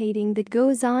fabricating that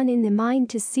goes on in the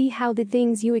mind to see how the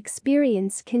things you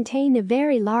experience contain a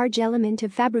very large element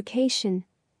of fabrication.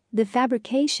 The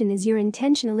fabrication is your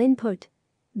intentional input.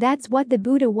 That's what the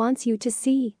Buddha wants you to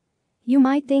see. You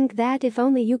might think that if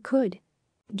only you could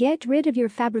get rid of your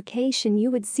fabrication, you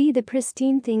would see the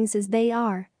pristine things as they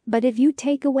are, but if you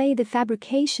take away the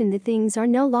fabrication, the things are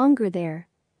no longer there.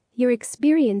 Your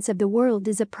experience of the world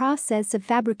is a process of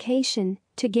fabrication.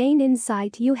 To gain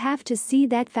insight, you have to see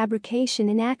that fabrication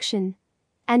in action.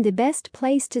 And the best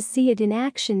place to see it in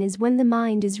action is when the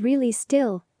mind is really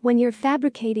still, when you're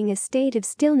fabricating a state of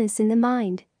stillness in the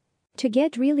mind. To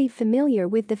get really familiar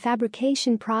with the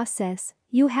fabrication process,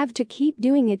 you have to keep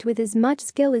doing it with as much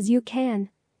skill as you can.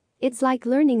 It's like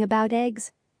learning about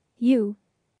eggs. You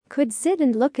could sit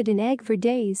and look at an egg for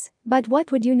days, but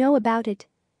what would you know about it?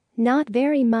 Not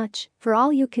very much, for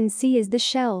all you can see is the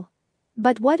shell.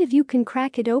 But what if you can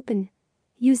crack it open?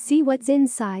 You see what's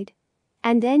inside.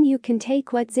 And then you can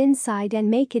take what's inside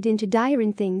and make it into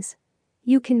different things.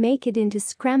 You can make it into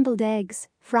scrambled eggs,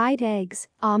 fried eggs,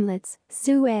 omelets,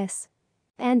 soups.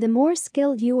 And the more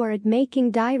skilled you are at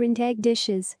making different egg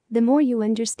dishes, the more you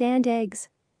understand eggs.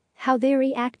 How they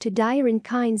react to different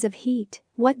kinds of heat,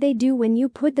 what they do when you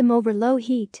put them over low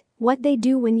heat, what they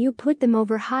do when you put them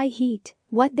over high heat,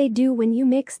 what they do when you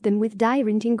mix them with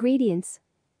different ingredients.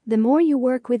 The more you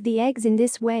work with the eggs in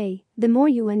this way, the more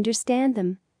you understand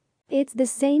them. It's the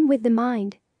same with the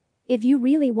mind. If you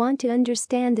really want to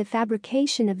understand the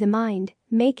fabrication of the mind,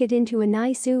 make it into a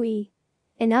nice ooey.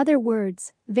 In other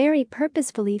words, very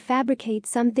purposefully fabricate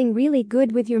something really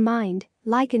good with your mind,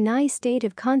 like a nice state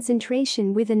of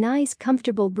concentration with a nice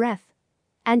comfortable breath.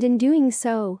 And in doing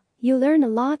so, you learn a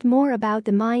lot more about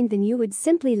the mind than you would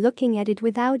simply looking at it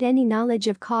without any knowledge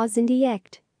of cause and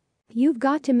effect. You've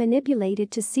got to manipulate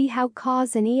it to see how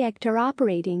cause and effect are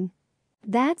operating.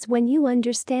 That's when you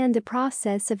understand the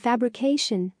process of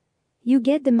fabrication. You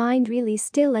get the mind really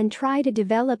still and try to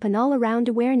develop an all-around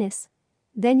awareness.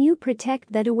 Then you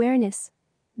protect that awareness.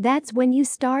 That's when you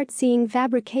start seeing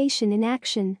fabrication in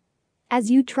action. As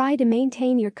you try to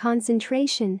maintain your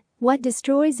concentration, what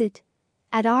destroys it?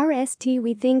 At RST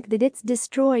we think that it's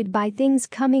destroyed by things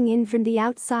coming in from the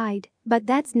outside, but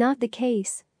that's not the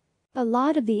case. A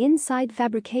lot of the inside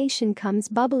fabrication comes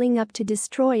bubbling up to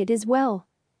destroy it as well.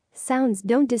 Sounds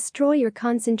don't destroy your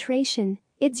concentration,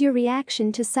 it's your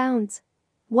reaction to sounds.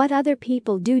 What other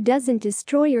people do doesn't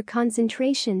destroy your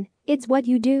concentration, it's what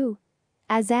you do.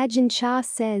 As Ajahn Chah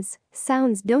says,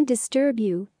 sounds don't disturb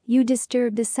you, you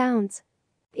disturb the sounds.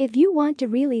 If you want to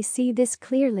really see this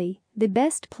clearly, the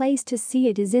best place to see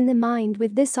it is in the mind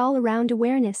with this all-around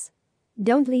awareness.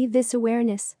 Don't leave this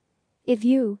awareness. If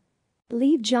you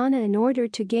leave jhana in order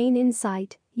to gain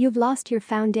insight, you've lost your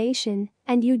foundation,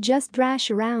 and you just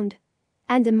thrash around.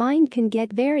 And the mind can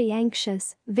get very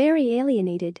anxious, very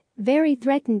alienated, very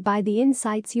threatened by the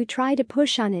insights you try to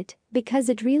push on it, because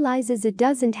it realizes it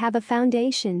doesn't have a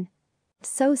foundation.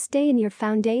 So stay in your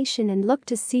foundation and look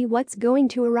to see what's going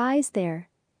to arise there.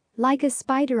 Like a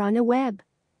spider on a web.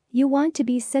 You want to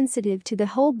be sensitive to the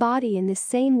whole body in the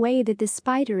same way that the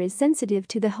spider is sensitive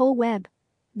to the whole web.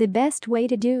 The best way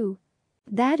to do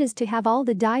that is to have all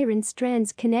the different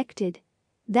strands connected.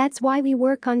 That's why we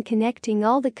work on connecting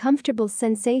all the comfortable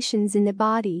sensations in the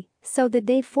body, so that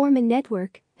they form a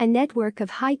network of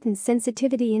heightened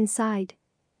sensitivity inside.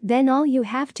 Then all you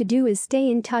have to do is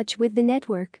stay in touch with the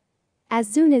network. As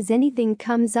soon as anything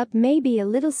comes up, maybe a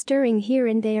little stirring here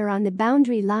and there on the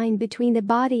boundary line between the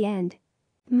body and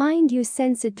mind, you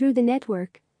sense it through the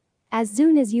network. As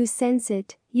soon as you sense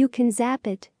it, you can zap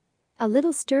it. A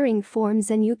little stirring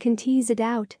forms and you can tease it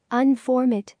out,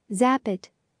 unform it, zap it.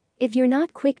 If you're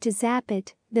not quick to zap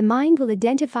it, the mind will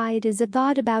identify it as a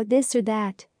thought about this or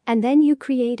that, And then you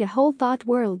create a whole thought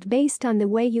world based on the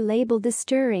way you label the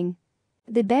stirring.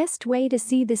 The best way to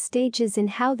see the stages and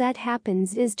how that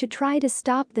happens is to try to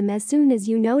stop them as soon as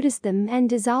you notice them and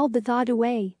dissolve the thought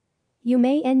away. You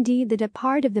may indeed that a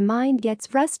part of the mind gets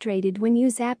frustrated when you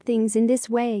zap things in this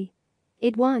way.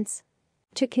 It wants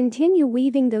to continue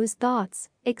weaving those thoughts,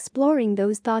 exploring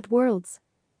those thought worlds.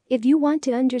 If you want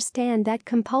to understand that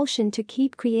compulsion to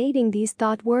keep creating these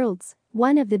thought worlds,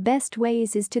 one of the best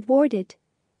ways is to thwart it.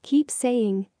 Keep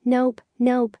saying, nope,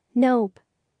 nope, nope.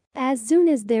 As soon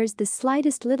as there's the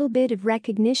slightest little bit of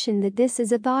recognition that this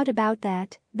is a thought about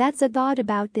that, that's a thought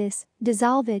about this,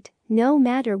 dissolve it, no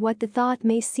matter what the thought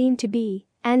may seem to be,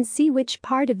 and see which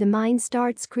part of the mind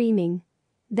starts screaming.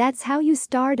 That's how you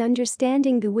start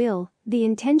understanding the will, the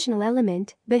intentional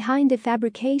element, behind the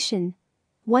fabrication.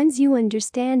 Once you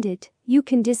understand it, you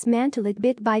can dismantle it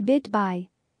bit by bit by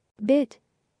bit.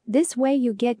 This way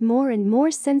you get more and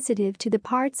more sensitive to the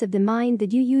parts of the mind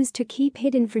that you used to keep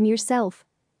hidden from yourself.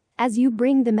 As you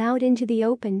bring them out into the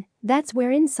open, that's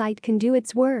where insight can do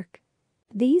its work.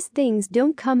 These things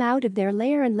don't come out of their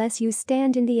lair unless you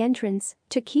stand in the entrance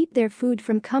to keep their food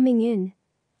from coming in.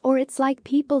 Or it's like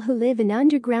people who live in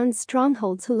underground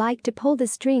strongholds who like to pull the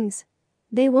strings.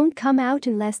 They won't come out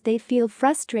unless they feel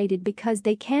frustrated because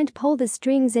they can't pull the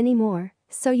strings anymore,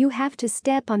 so you have to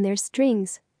step on their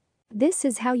strings. This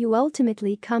is how you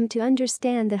ultimately come to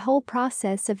understand the whole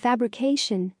process of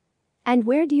fabrication. And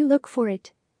where do you look for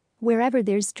it? Wherever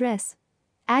there's stress.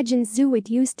 Ajahn Suwat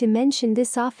used to mention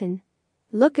this often.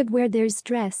 Look at where there's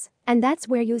stress, and that's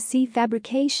where you see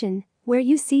fabrication. Where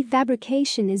you see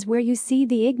fabrication is where you see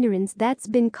the ignorance that's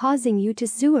been causing you to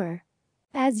sewer.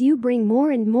 As you bring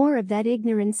more and more of that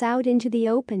ignorance out into the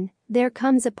open, there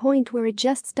comes a point where it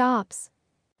just stops.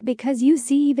 Because you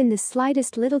see even the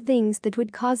slightest little things that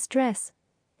would cause stress.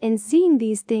 In seeing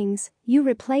these things, you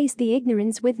replace the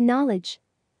ignorance with knowledge.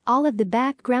 All of the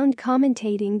background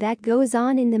commentating that goes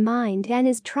on in the mind and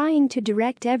is trying to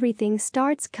direct everything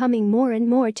starts coming more and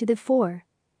more to the fore.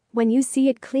 When you see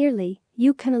it clearly,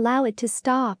 you can allow it to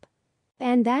stop.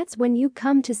 And that's when you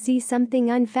come to see something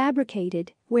unfabricated,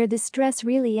 where the stress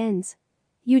really ends.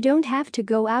 You don't have to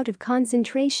go out of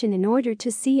concentration in order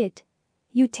to see it.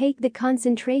 You take the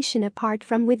concentration apart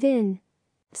from within.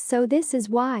 So this is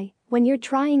why, when you're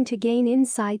trying to gain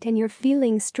insight and you're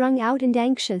feeling strung out and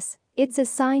anxious, it's a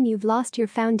sign you've lost your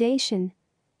foundation.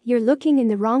 You're looking in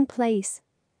the wrong place.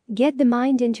 Get the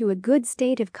mind into a good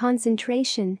state of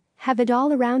concentration, have it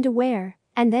all around aware,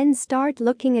 and then start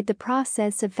looking at the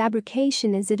process of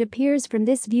fabrication as it appears from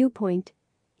this viewpoint.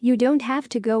 You don't have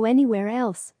to go anywhere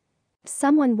else.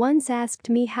 Someone once asked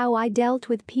me how I dealt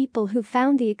with people who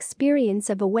found the experience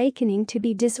of awakening to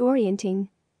be disorienting.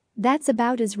 That's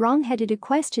about as wrong-headed a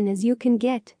question as you can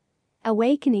get.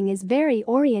 Awakening is very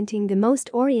orienting, the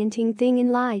most orienting thing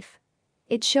in life.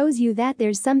 It shows you that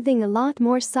there's something a lot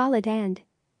more solid and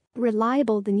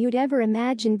reliable than you'd ever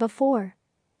imagined before.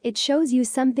 It shows you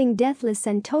something deathless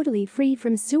and totally free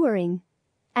from sewering.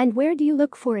 And where do you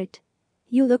look for it?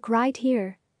 You look right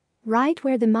here. Right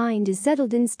where the mind is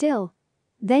settled and still.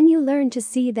 Then you learn to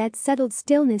see that settled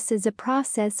stillness is a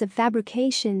process of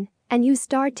fabrication, and you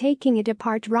start taking it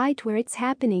apart right where it's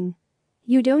happening.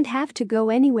 You don't have to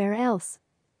go anywhere else.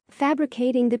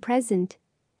 Fabricating the present.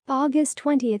 August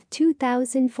 20th,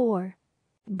 2004.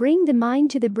 Bring the mind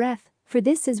to the breath, for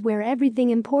this is where everything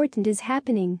important is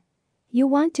happening. You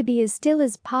want to be as still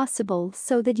as possible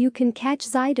so that you can catch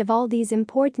sight of all these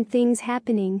important things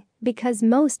happening, because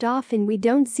most often we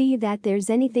don't see that there's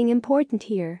anything important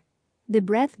here. The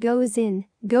breath goes in,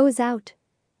 goes out.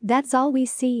 That's all we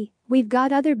see. We've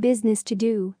got other business to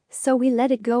do, so we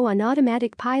let it go on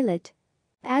automatic pilot.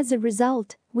 As a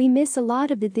result, we miss a lot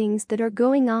of the things that are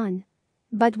going on.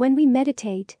 But when we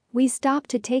meditate, we stop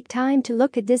to take time to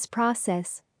look at this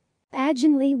process.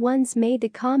 Ajahn Lee once made the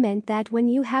comment that when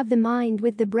you have the mind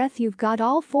with the breath, you've got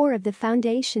all four of the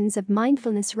foundations of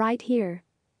mindfulness right here.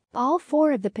 All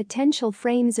four of the potential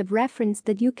frames of reference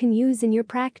that you can use in your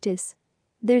practice.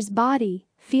 There's body,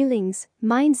 feelings,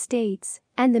 mind states,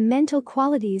 and the mental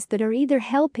qualities that are either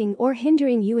helping or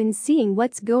hindering you in seeing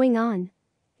what's going on.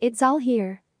 It's all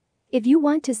here. If you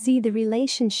want to see the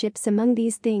relationships among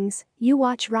these things, you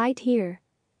watch right here.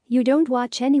 You don't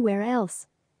watch anywhere else.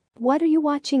 What are you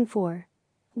watching for?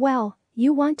 Well,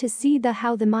 you want to see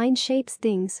how the mind shapes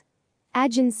things.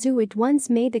 Ajahn Suwat once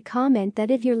made the comment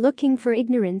that if you're looking for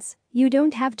ignorance, you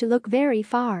don't have to look very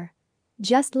far.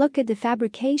 Just look at the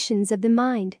fabrications of the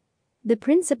mind. The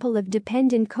principle of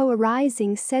dependent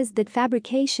co-arising says that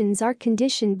fabrications are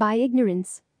conditioned by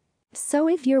ignorance. So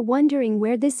if you're wondering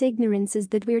where this ignorance is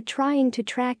that we're trying to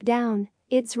track down,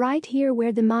 It's right here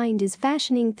where the mind is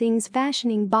fashioning things,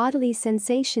 fashioning bodily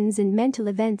sensations and mental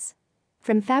events.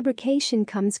 From fabrication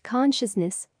comes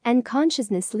consciousness, and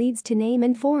consciousness leads to name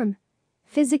and form.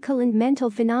 Physical and mental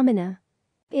phenomena.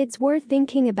 It's worth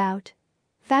thinking about.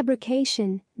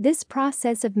 Fabrication, this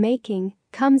process of making,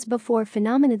 comes before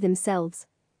phenomena themselves.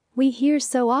 We hear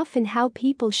so often how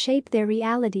people shape their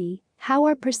reality, how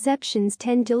our perceptions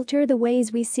tend to alter the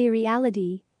ways we see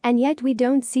reality, and yet we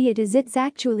don't see it as it's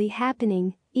actually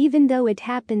happening, even though it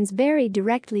happens very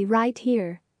directly right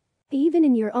here. Even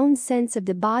in your own sense of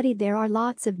the body, there are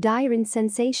lots of different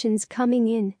sensations coming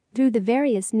in through the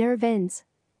various nerve ends.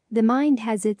 The mind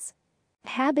has its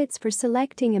habits for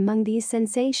selecting among these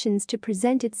sensations to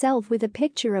present itself with a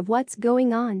picture of what's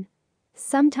going on.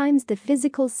 Sometimes the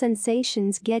physical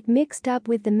sensations get mixed up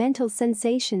with the mental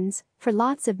sensations, for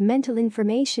lots of mental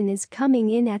information is coming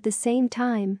in at the same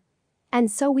time. And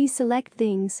so we select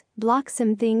things, block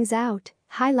some things out,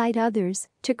 highlight others,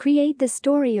 to create the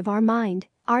story of our mind,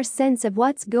 our sense of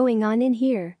what's going on in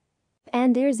here.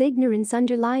 And there's ignorance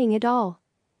underlying it all.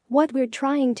 What we're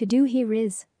trying to do here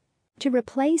is to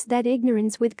replace that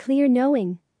ignorance with clear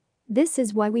knowing. This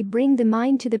is why we bring the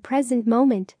mind to the present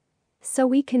moment, so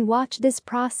we can watch this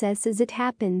process as it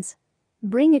happens.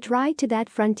 Bring it right to that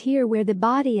frontier where the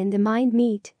body and the mind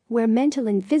meet, where mental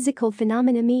and physical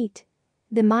phenomena meet.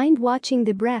 The mind watching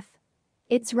the breath.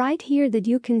 It's right here that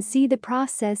you can see the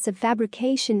process of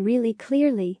fabrication really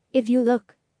clearly, if you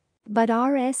look. But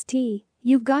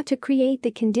you've got to create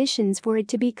the conditions for it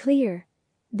to be clear.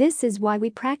 This is why we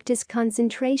practice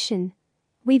concentration.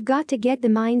 We've got to get the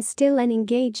mind still and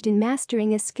engaged in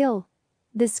mastering a skill.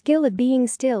 The skill of being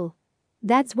still.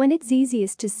 That's when it's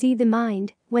easiest to see the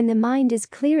mind, when the mind is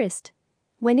clearest.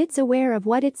 When it's aware of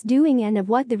what it's doing and of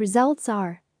what the results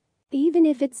are. Even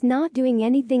if it's not doing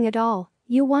anything at all,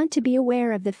 you want to be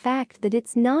aware of the fact that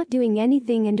it's not doing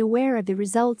anything and aware of the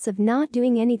results of not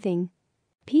doing anything.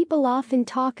 People often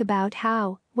talk about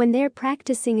how, when they're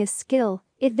practicing a skill,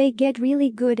 if they get really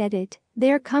good at it,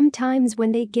 there come times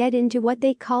when they get into what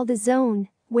they call the zone,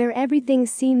 where everything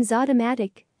seems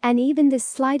automatic, and even the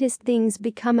slightest things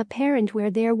become apparent,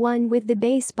 where they're one with the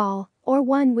baseball, or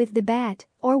one with the bat,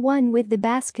 or one with the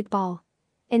basketball.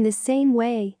 In the same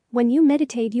way, when you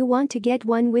meditate, you want to get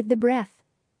one with the breath.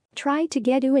 Try to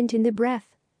get fluent in the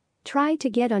breath. Try to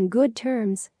get on good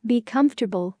terms, be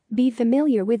comfortable, be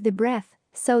familiar with the breath,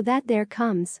 so that there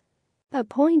comes a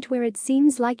point where it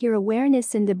seems like your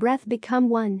awareness and the breath become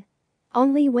one.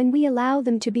 Only when we allow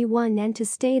them to be one and to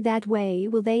stay that way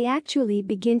will they actually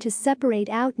begin to separate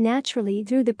out naturally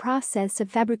through the process of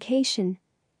fabrication.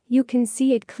 You can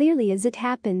see it clearly as it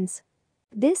happens.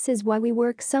 This is why we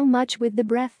work so much with the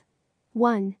breath.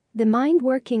 1. The mind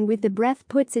working with the breath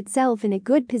puts itself in a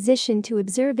good position to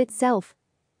observe itself.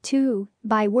 2.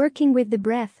 By working with the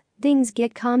breath, things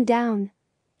get calmed down.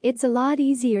 It's a lot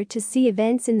easier to see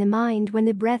events in the mind when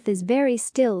the breath is very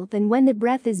still than when the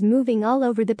breath is moving all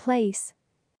over the place.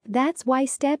 That's why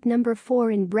step number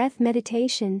 4 in breath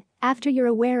meditation, after you're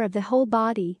aware of the whole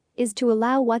body, is to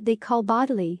allow what they call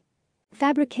bodily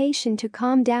fabrication to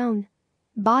calm down.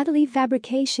 Bodily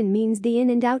fabrication means the in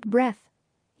and out breath.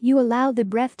 You allow the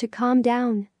breath to calm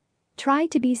down. Try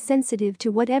to be sensitive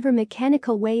to whatever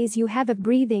mechanical ways you have of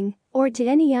breathing, or to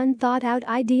any unthought out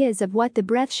ideas of what the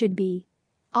breath should be.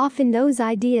 Often those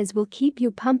ideas will keep you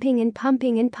pumping and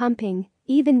pumping and pumping,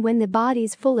 even when the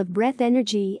body's full of breath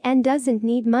energy and doesn't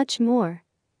need much more.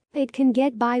 It can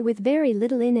get by with very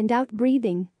little in and out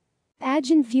breathing.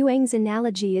 Ajahn Fuang's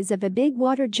analogy is of a big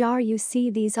water jar. You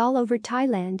see these all over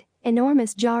Thailand,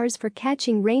 enormous jars for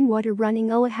catching rainwater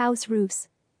running over house roofs.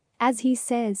 As he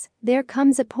says, there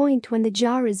comes a point when the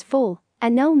jar is full,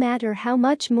 and no matter how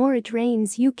much more it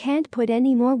rains, you can't put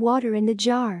any more water in the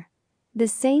jar. The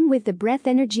same with the breath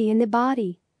energy in the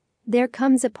body. There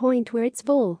comes a point where it's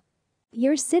full.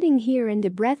 You're sitting here and the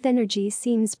breath energy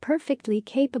seems perfectly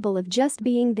capable of just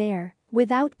being there,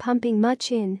 without pumping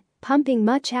much in, pumping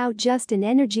much out, just an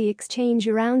energy exchange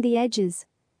around the edges.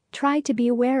 Try to be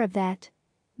aware of that.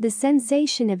 The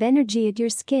sensation of energy at your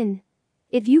skin.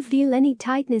 If you feel any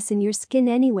tightness in your skin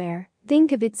anywhere,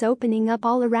 think of it's opening up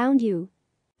all around you.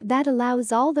 That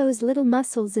allows all those little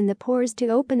muscles in the pores to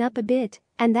open up a bit,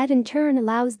 and that in turn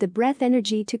allows the breath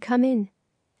energy to come in.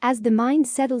 As the mind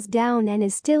settles down and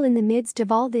is still in the midst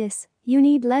of all this, you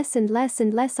need less and less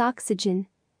and less oxygen.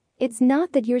 It's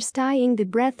not that you're staying the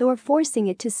breath or forcing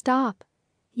it to stop.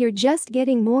 You're just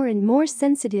getting more and more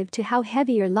sensitive to how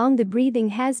heavy or long the breathing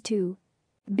has to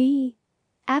be.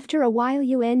 After a while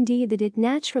you find that it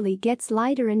naturally gets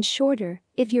lighter and shorter,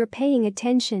 if you're paying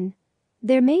attention.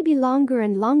 There may be longer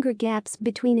and longer gaps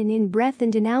between an in-breath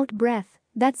and an out-breath,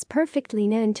 That's perfectly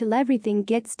na until everything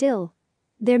gets still.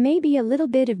 There may be a little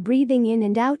bit of breathing in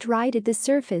and out right at the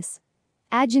surface.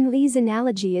 Ajahn Lee's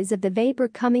analogy is of the vapor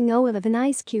coming out of an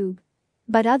ice cube.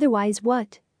 But otherwise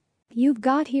what you've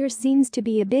got here seems to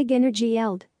be a big energy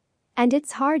eld. And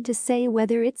it's hard to say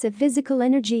whether it's a physical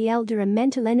energy eld or a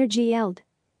mental energy eld.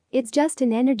 It's just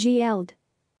an energy eld.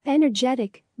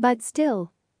 Energetic, but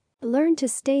still. Learn to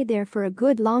stay there for a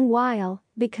good long while,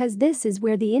 because this is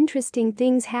where the interesting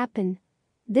things happen.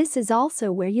 This is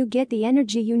also where you get the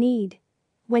energy you need.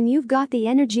 When you've got the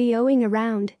energy owing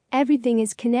around, everything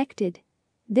is connected.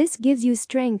 This gives you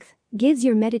strength, gives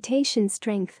your meditation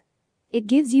strength. It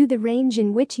gives you the range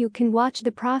in which you can watch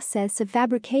the process of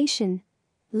fabrication.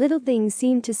 Little things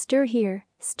seem to stir here,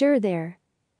 stir there.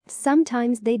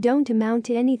 Sometimes they don't amount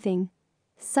to anything.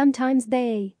 Sometimes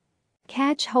they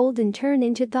catch hold and turn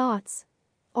into thoughts.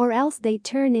 Or else they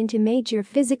turn into major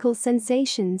physical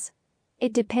sensations.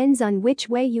 It depends on which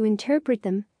way you interpret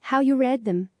them, how you read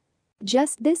them.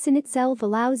 Just this in itself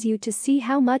allows you to see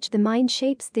how much the mind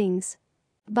shapes things.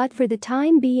 But for the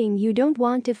time being you don't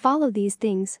want to follow these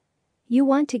things. You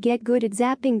want to get good at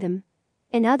zapping them.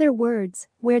 In other words,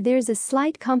 where there's a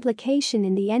slight complication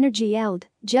in the energy eld,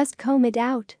 just comb it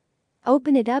out.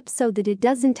 Open it up so that it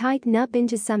doesn't tighten up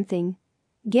into something.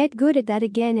 Get good at that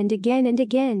again and again and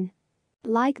again.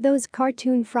 Like those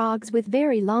cartoon frogs with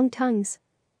very long tongues.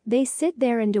 They sit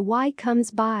there and a Y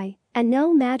comes by, and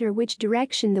no matter which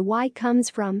direction the Y comes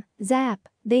from, zap,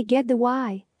 they get the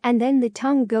Y, and then the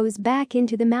tongue goes back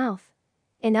into the mouth.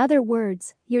 In other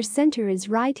words, your center is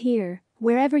right here,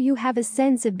 wherever you have a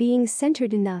sense of being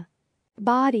centered in the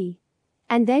body.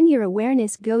 And then your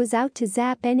awareness goes out to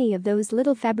zap any of those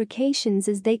little fabrications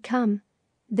as they come.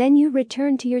 Then you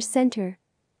return to your center.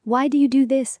 Why do you do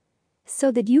this?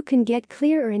 So that you can get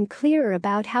clearer and clearer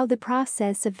about how the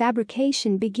process of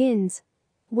fabrication begins.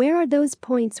 Where are those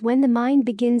points when the mind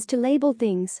begins to label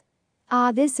things?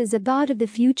 This is a thought of the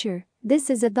future, this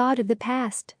is a thought of the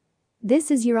past.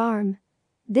 This is your arm.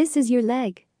 This is your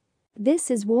leg. This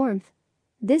is warmth.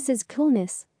 This is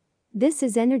coolness. This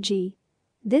is energy.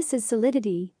 This is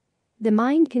solidity. The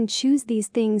mind can choose these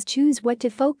things, choose what to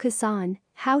focus on,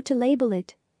 how to label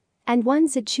it. And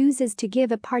once it chooses to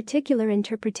give a particular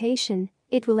interpretation,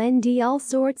 it will nd all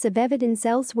sorts of evidence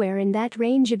elsewhere in that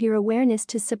range of your awareness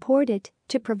to support it,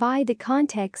 to provide the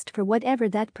context for whatever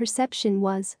that perception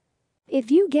was. If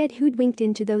you get hoodwinked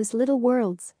into those little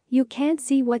worlds, you can't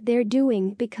see what they're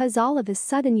doing because all of a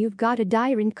sudden you've got a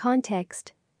direct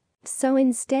context. So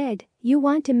instead, you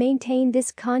want to maintain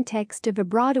this context of a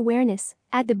broad awareness,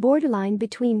 at the borderline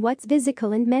between what's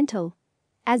physical and mental.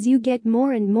 As you get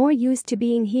more and more used to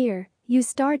being here, you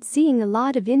start seeing a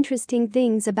lot of interesting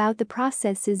things about the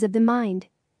processes of the mind.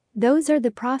 Those are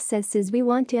the processes we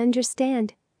want to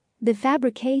understand. The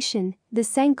fabrication, the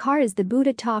sankharas the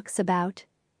Buddha talks about.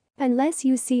 Unless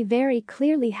you see very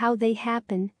clearly how they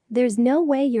happen, there's no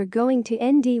way you're going to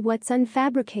nd what's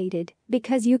unfabricated,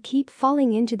 because you keep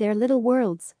falling into their little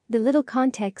worlds, the little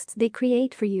contexts they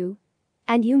create for you.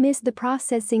 And you miss the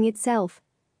processing itself.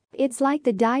 It's like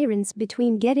the difference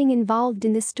between getting involved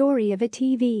in the story of a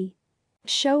TV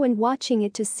show and watching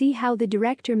it to see how the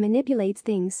director manipulates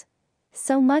things.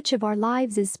 So much of our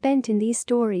lives is spent in these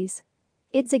stories.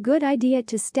 It's a good idea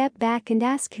to step back and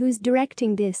ask who's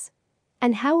directing this.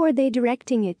 And how are they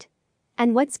directing it?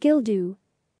 And what skill do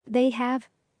they have?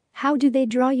 How do they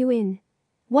draw you in?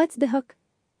 What's the hook?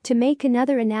 To make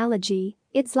another analogy,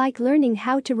 it's like learning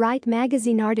how to write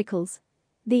magazine articles.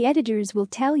 The editors will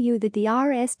tell you that the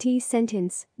RST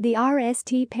sentence, the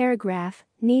RST paragraph,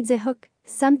 needs a hook,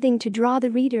 something to draw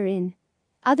the reader in.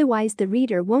 Otherwise the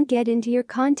reader won't get into your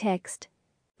context.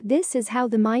 This is how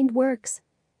the mind works.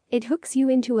 It hooks you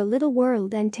into a little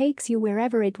world and takes you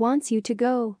wherever it wants you to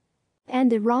go.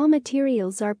 And the raw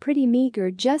materials are pretty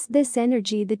meager, just this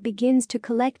energy that begins to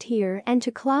collect here and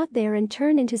to clot there and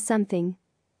turn into something.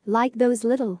 Like those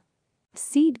little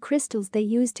seed crystals they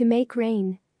use to make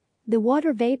rain. The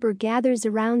water vapor gathers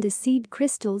around the seed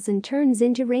crystals and turns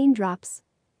into raindrops.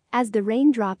 As the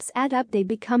raindrops add up they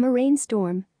become a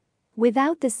rainstorm.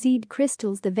 Without the seed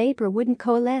crystals the vapor wouldn't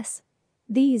coalesce.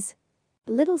 These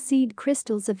little seed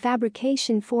crystals of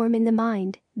fabrication form in the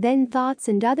mind, then thoughts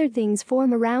and other things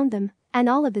form around them, and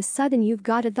all of a sudden you've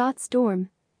got a thought storm.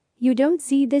 You don't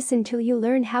see this until you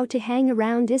learn how to hang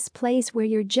around this place where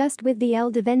you're just with the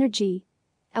eld of energy.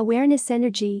 Awareness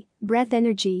energy, breath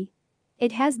energy.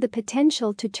 It has the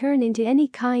potential to turn into any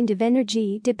kind of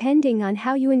energy depending on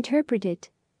how you interpret it.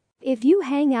 If you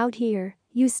hang out here,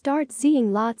 you start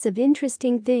seeing lots of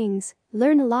interesting things,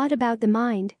 learn a lot about the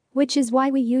mind, which is why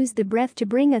we use the breath to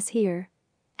bring us here.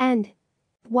 And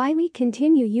Why we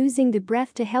continue using the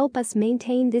breath to help us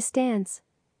maintain this stance.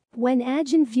 When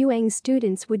Ajahn Fuang's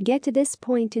students would get to this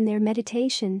point in their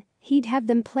meditation, he'd have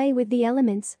them play with the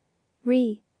elements.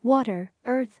 Water,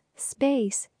 earth,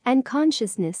 space, and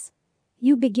consciousness.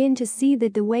 You begin to see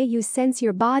that the way you sense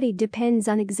your body depends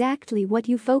on exactly what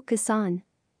you focus on.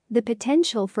 The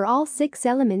potential for all 6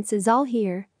 elements is all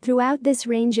here, throughout this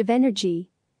range of energy.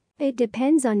 It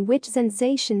depends on which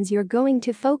sensations you're going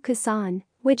to focus on,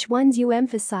 which ones you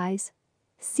emphasize.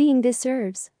 Seeing this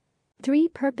serves 3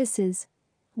 purposes.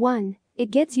 1.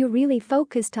 It gets you really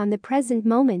focused on the present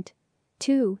moment.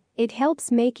 2. It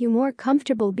helps make you more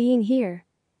comfortable being here.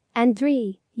 And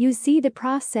 3. You see the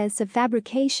process of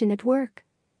fabrication at work.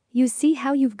 You see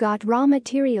how you've got raw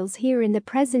materials here in the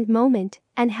present moment,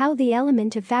 and how the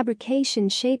element of fabrication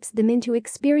shapes them into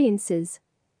experiences.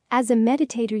 As a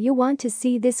meditator, you want to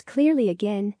see this clearly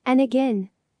again and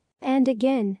again and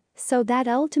again, so that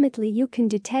ultimately you can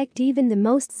detect even the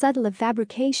most subtle of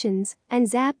fabrications and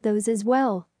zap those as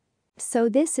well. So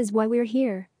this is why we're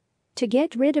here. To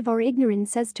get rid of our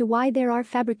ignorance as to why there are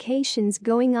fabrications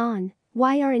going on,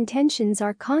 why our intentions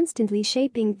are constantly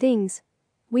shaping things.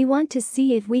 We want to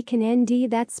see if we can end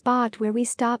that spot where we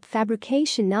stop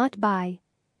fabrication, not by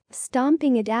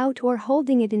stomping it out or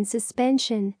holding it in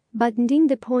suspension, but ending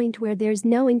the point where there's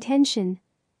no intention.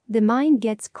 The mind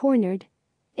gets cornered.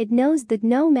 It knows that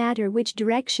no matter which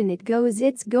direction it goes,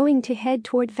 it's going to head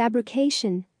toward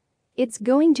fabrication. It's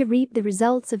going to reap the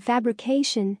results of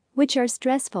fabrication, which are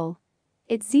stressful.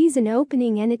 It sees an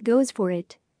opening and it goes for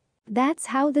it. That's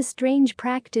how the strange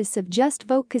practice of just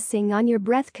focusing on your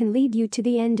breath can lead you to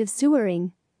the end of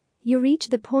sewering. You reach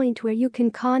the point where you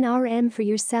can con for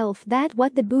yourself that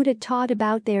what the Buddha taught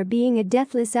about there being a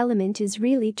deathless element is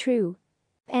really true.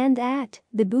 And that,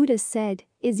 the Buddha said,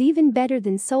 is even better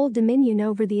than sole dominion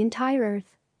over the entire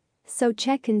earth. So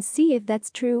check and see if that's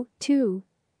true, too.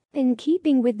 In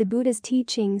keeping with the Buddha's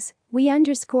teachings, we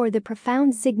underscore the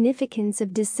profound significance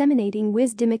of disseminating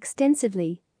wisdom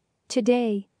extensively.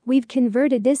 Today, we've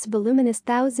converted this voluminous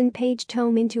 1,000-page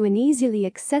tome into an easily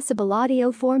accessible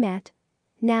audio format.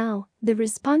 Now, the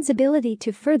responsibility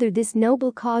to further this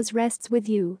noble cause rests with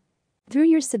you. Through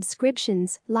your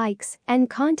subscriptions, likes, and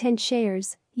content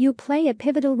shares, you play a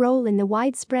pivotal role in the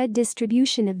widespread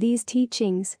distribution of these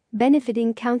teachings,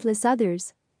 benefiting countless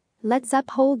others. Let's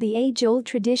uphold the age-old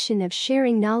tradition of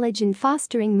sharing knowledge and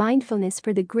fostering mindfulness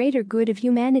for the greater good of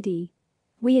humanity.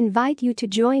 We invite you to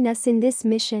join us in this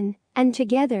mission, and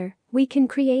together, we can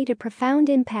create a profound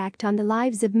impact on the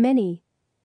lives of many.